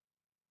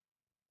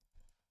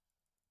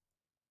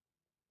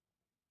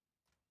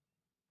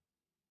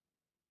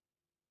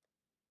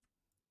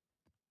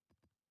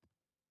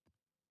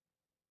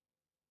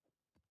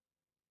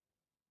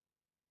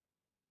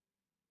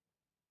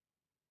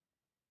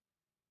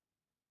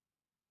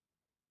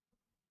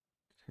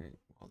 Okay,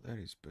 while that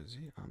is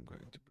busy, I'm going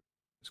to bring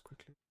this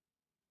quickly.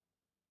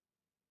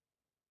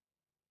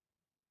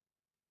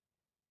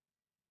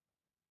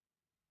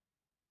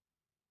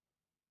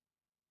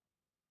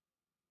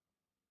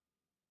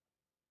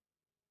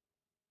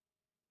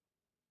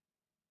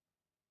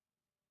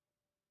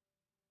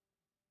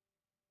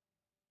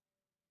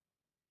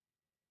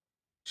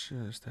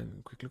 Just having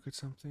a quick look at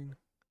something.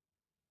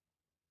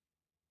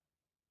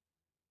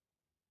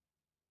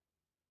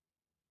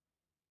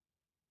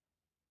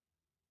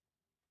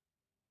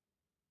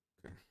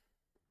 Okay.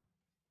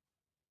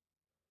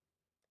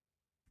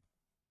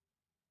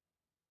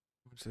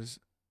 What says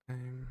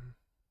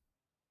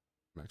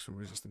maximum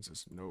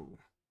resistances? No.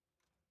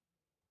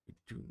 We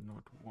do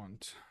not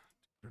want to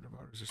get rid of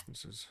our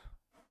resistances.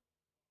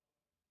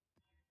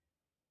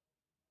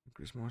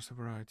 Increase monster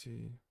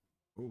variety.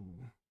 Oh,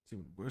 it's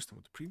even worse than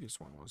what the previous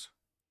one was.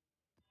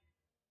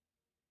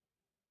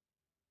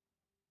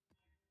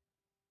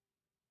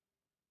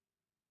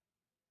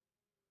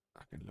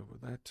 I can live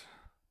with that.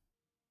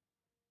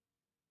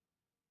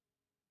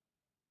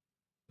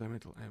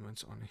 Elemental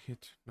ailments on a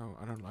hit. No,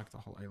 I don't like the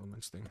whole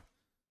ailments thing.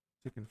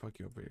 They can fuck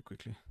you up very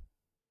quickly.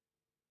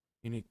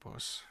 Unique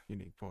boss,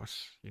 unique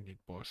boss, unique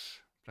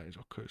boss. Players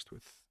are cursed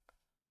with.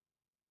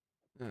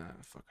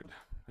 Fuck it.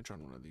 I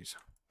tried one of these.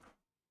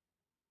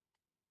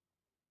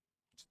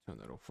 Just turn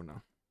that off for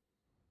now.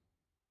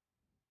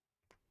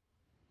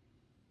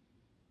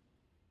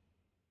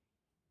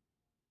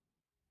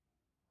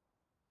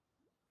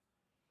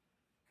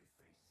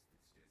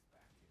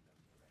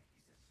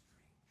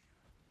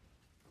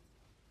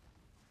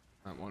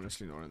 I'm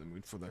honestly not in the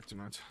mood for that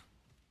tonight.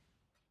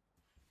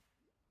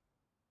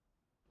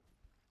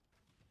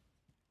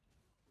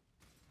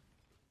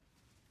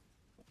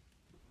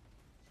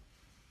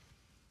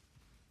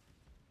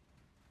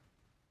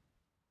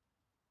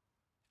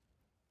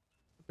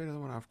 Better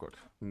than one I've got.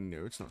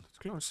 No, it's not. It's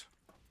close.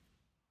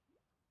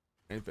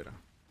 Ain't better.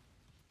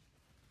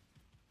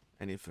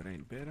 And if it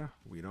ain't better,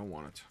 we don't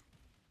want it.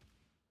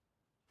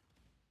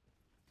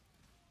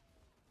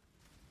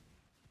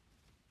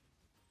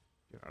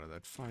 Get out of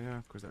that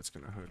fire, because that's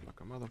gonna hurt like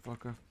a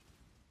motherfucker.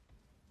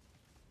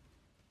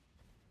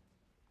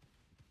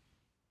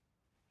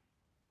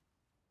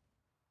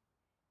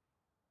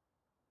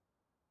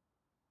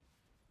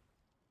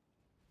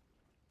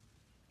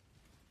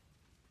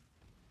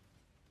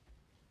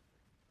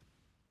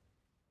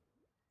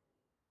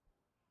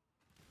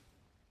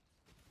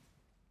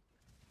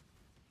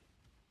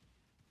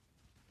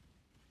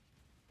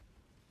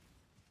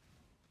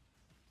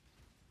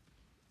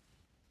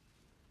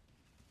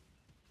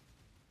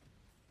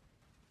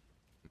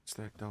 It's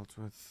that dealt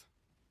with.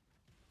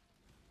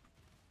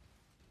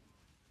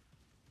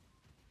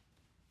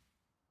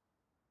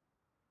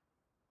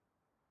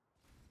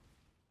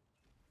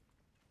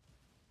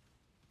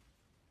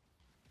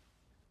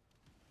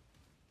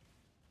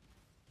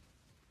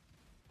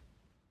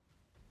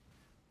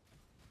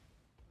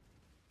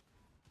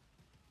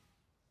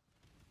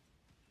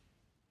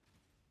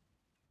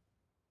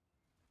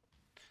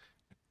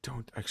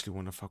 Don't actually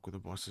want to fuck with the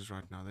bosses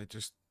right now. They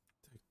just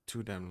take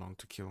too damn long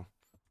to kill.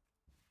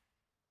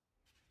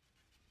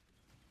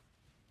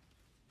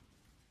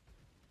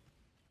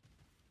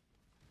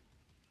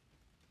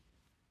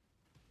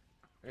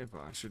 If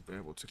I should be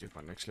able to get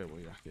my next level,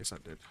 yeah, yes I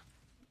did.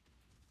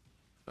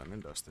 Done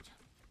and dusted.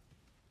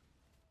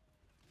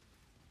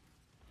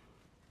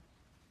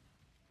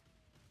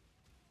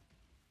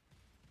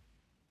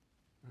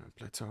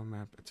 Plateau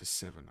map, it's a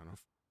 7. I don't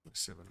know.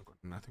 7, I've got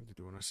nothing to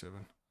do on a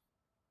 7.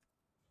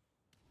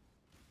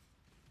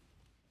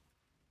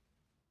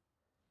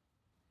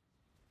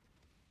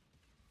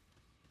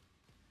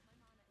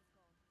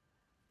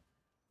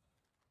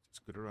 It's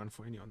good to run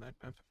for any on that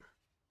map.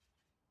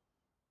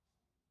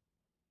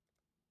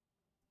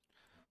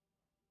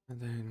 And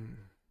then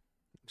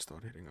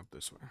start heading up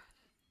this way.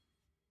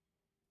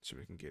 So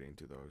we can get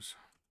into those.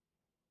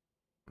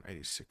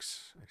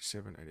 86,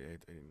 87, 88,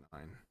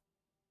 89,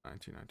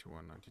 90,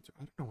 91, 92.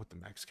 I don't know what the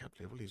max cap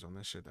level is on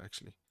this shit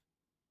actually.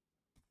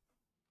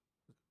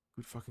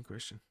 Good fucking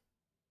question.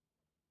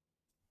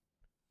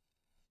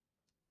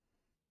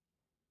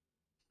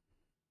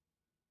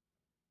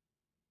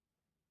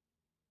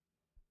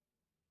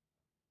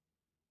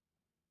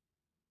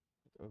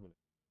 Overlay.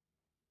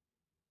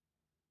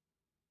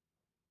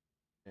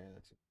 Yeah,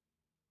 that's it.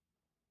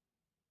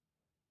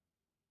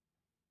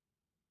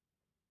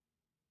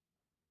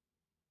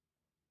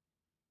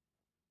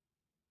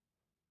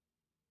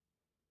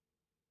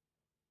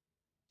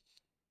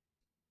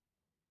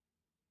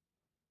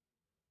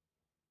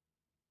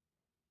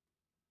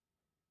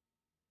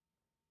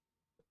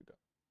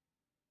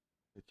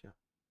 yeah.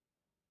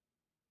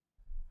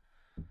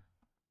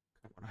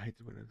 Come on, I hate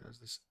it when it does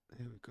this.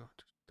 There we go.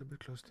 Just a bit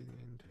close to the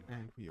end,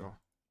 and we are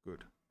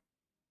good.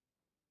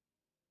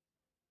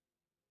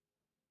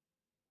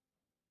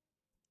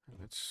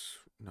 Let's,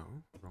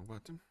 no, wrong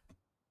button.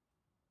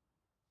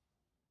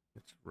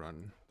 Let's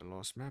run the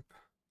last map.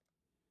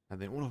 And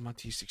then all of my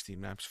T16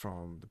 maps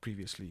from the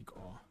previous league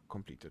are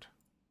completed.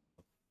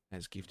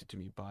 As gifted to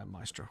me by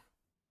Maestro.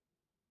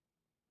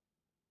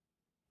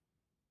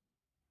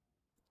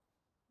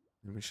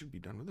 And we should be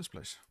done with this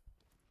place.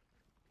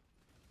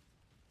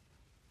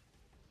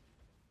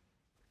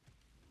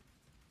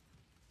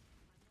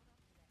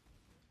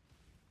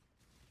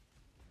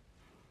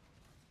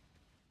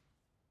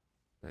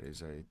 That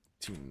is a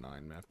Team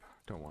 9 map.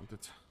 Don't want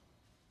it.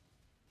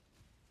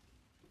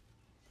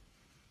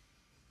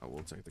 I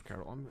will take the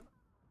carrot on.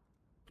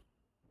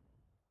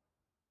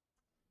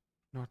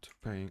 Not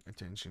paying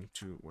attention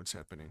to what's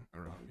happening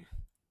around me.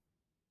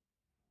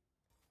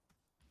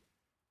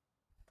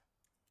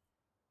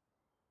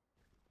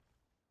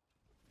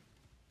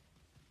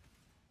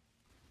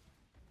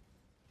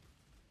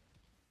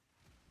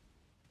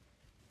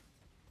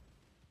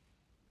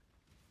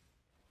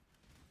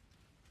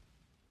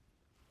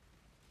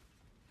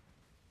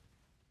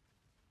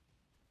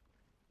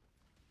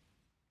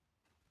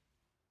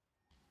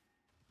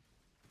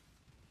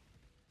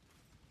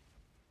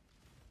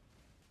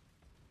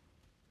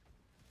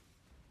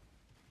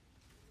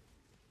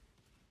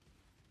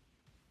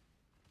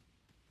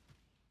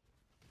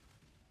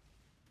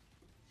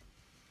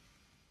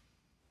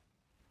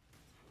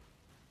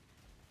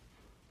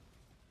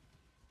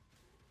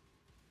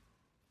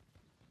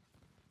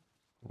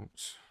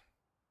 Oops.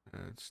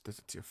 That's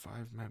a tier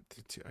 5 map,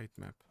 the tier 8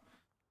 map.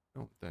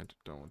 Don't want that,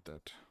 don't want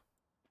that.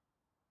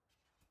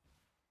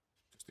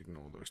 Just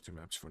ignore those two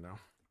maps for now.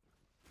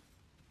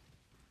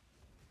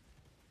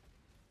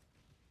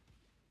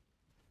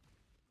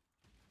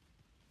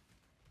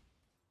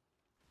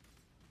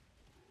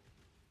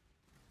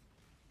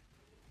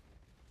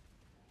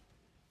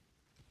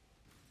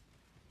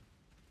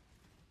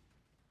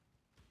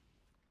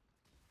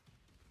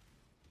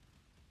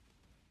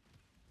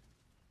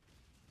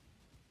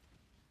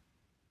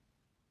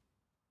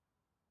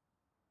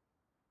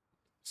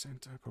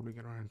 Center, probably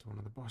get around to one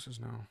of the bosses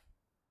now.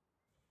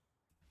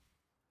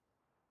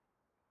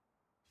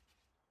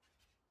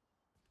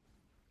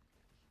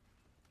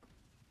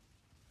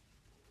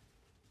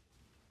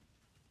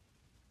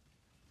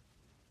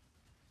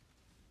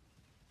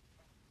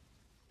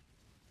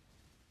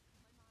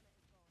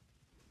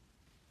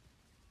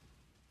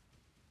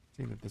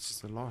 Seeing that this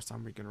is the last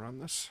time we can run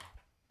this,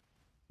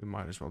 we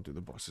might as well do the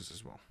bosses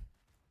as well.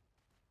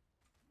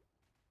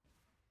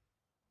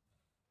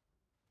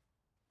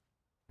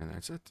 And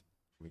that's it.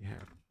 We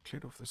have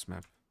cleared off this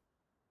map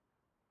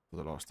for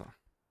the last time.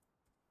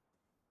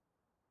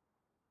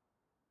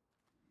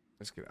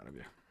 Let's get out of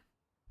here.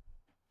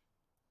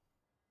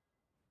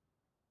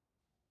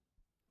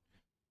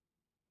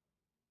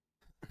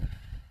 Get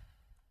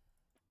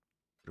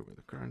away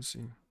the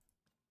currency.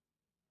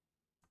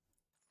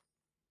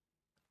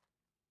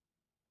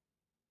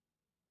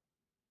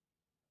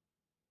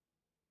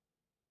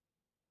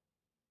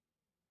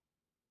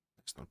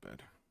 That's not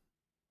bad.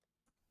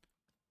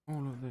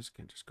 All of this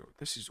can just go.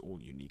 This is all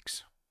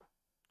uniques.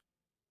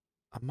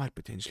 I might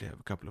potentially have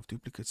a couple of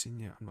duplicates in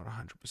here. I'm not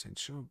 100%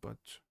 sure, but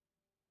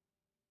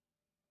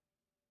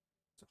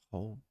it's a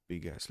whole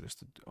big ass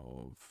list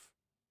of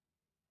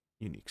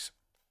uniques.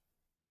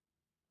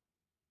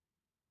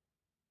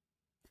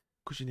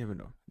 Because you never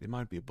know. There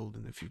might be a build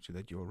in the future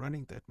that you're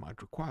running that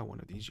might require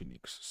one of these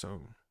uniques.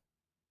 So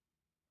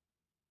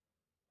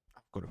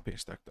I've got a pair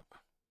stacked up.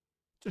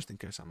 Just in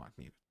case I might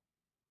need it.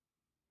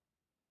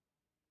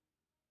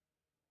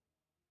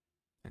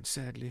 And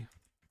sadly,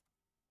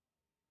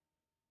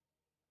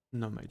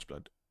 no mage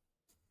blood.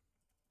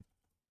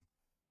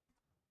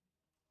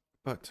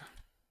 But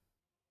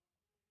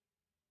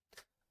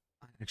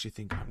I actually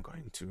think I'm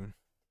going to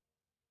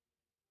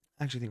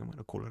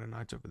call it a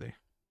night over there.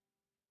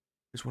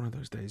 It's one of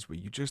those days where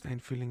you just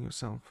ain't feeling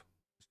yourself.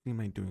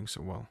 Stream ain't doing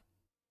so well.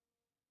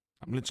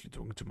 I'm literally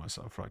talking to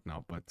myself right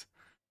now, but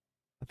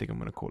I think I'm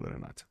going to call it a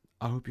night.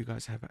 I hope you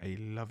guys have a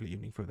lovely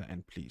evening further,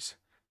 and please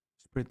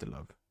spread the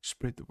love,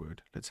 spread the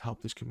word. Let's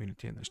help this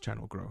community and this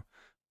channel grow.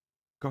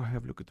 Go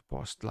have a look at the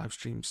past live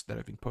streams that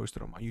have been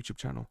posted on my YouTube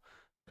channel.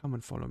 Come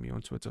and follow me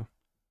on Twitter.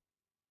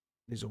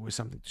 There's always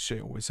something to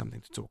share, always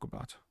something to talk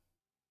about.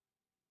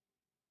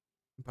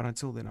 But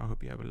until then, I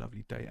hope you have a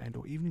lovely day and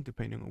or evening,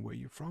 depending on where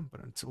you're from.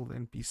 But until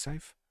then, be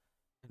safe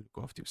and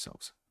look after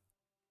yourselves.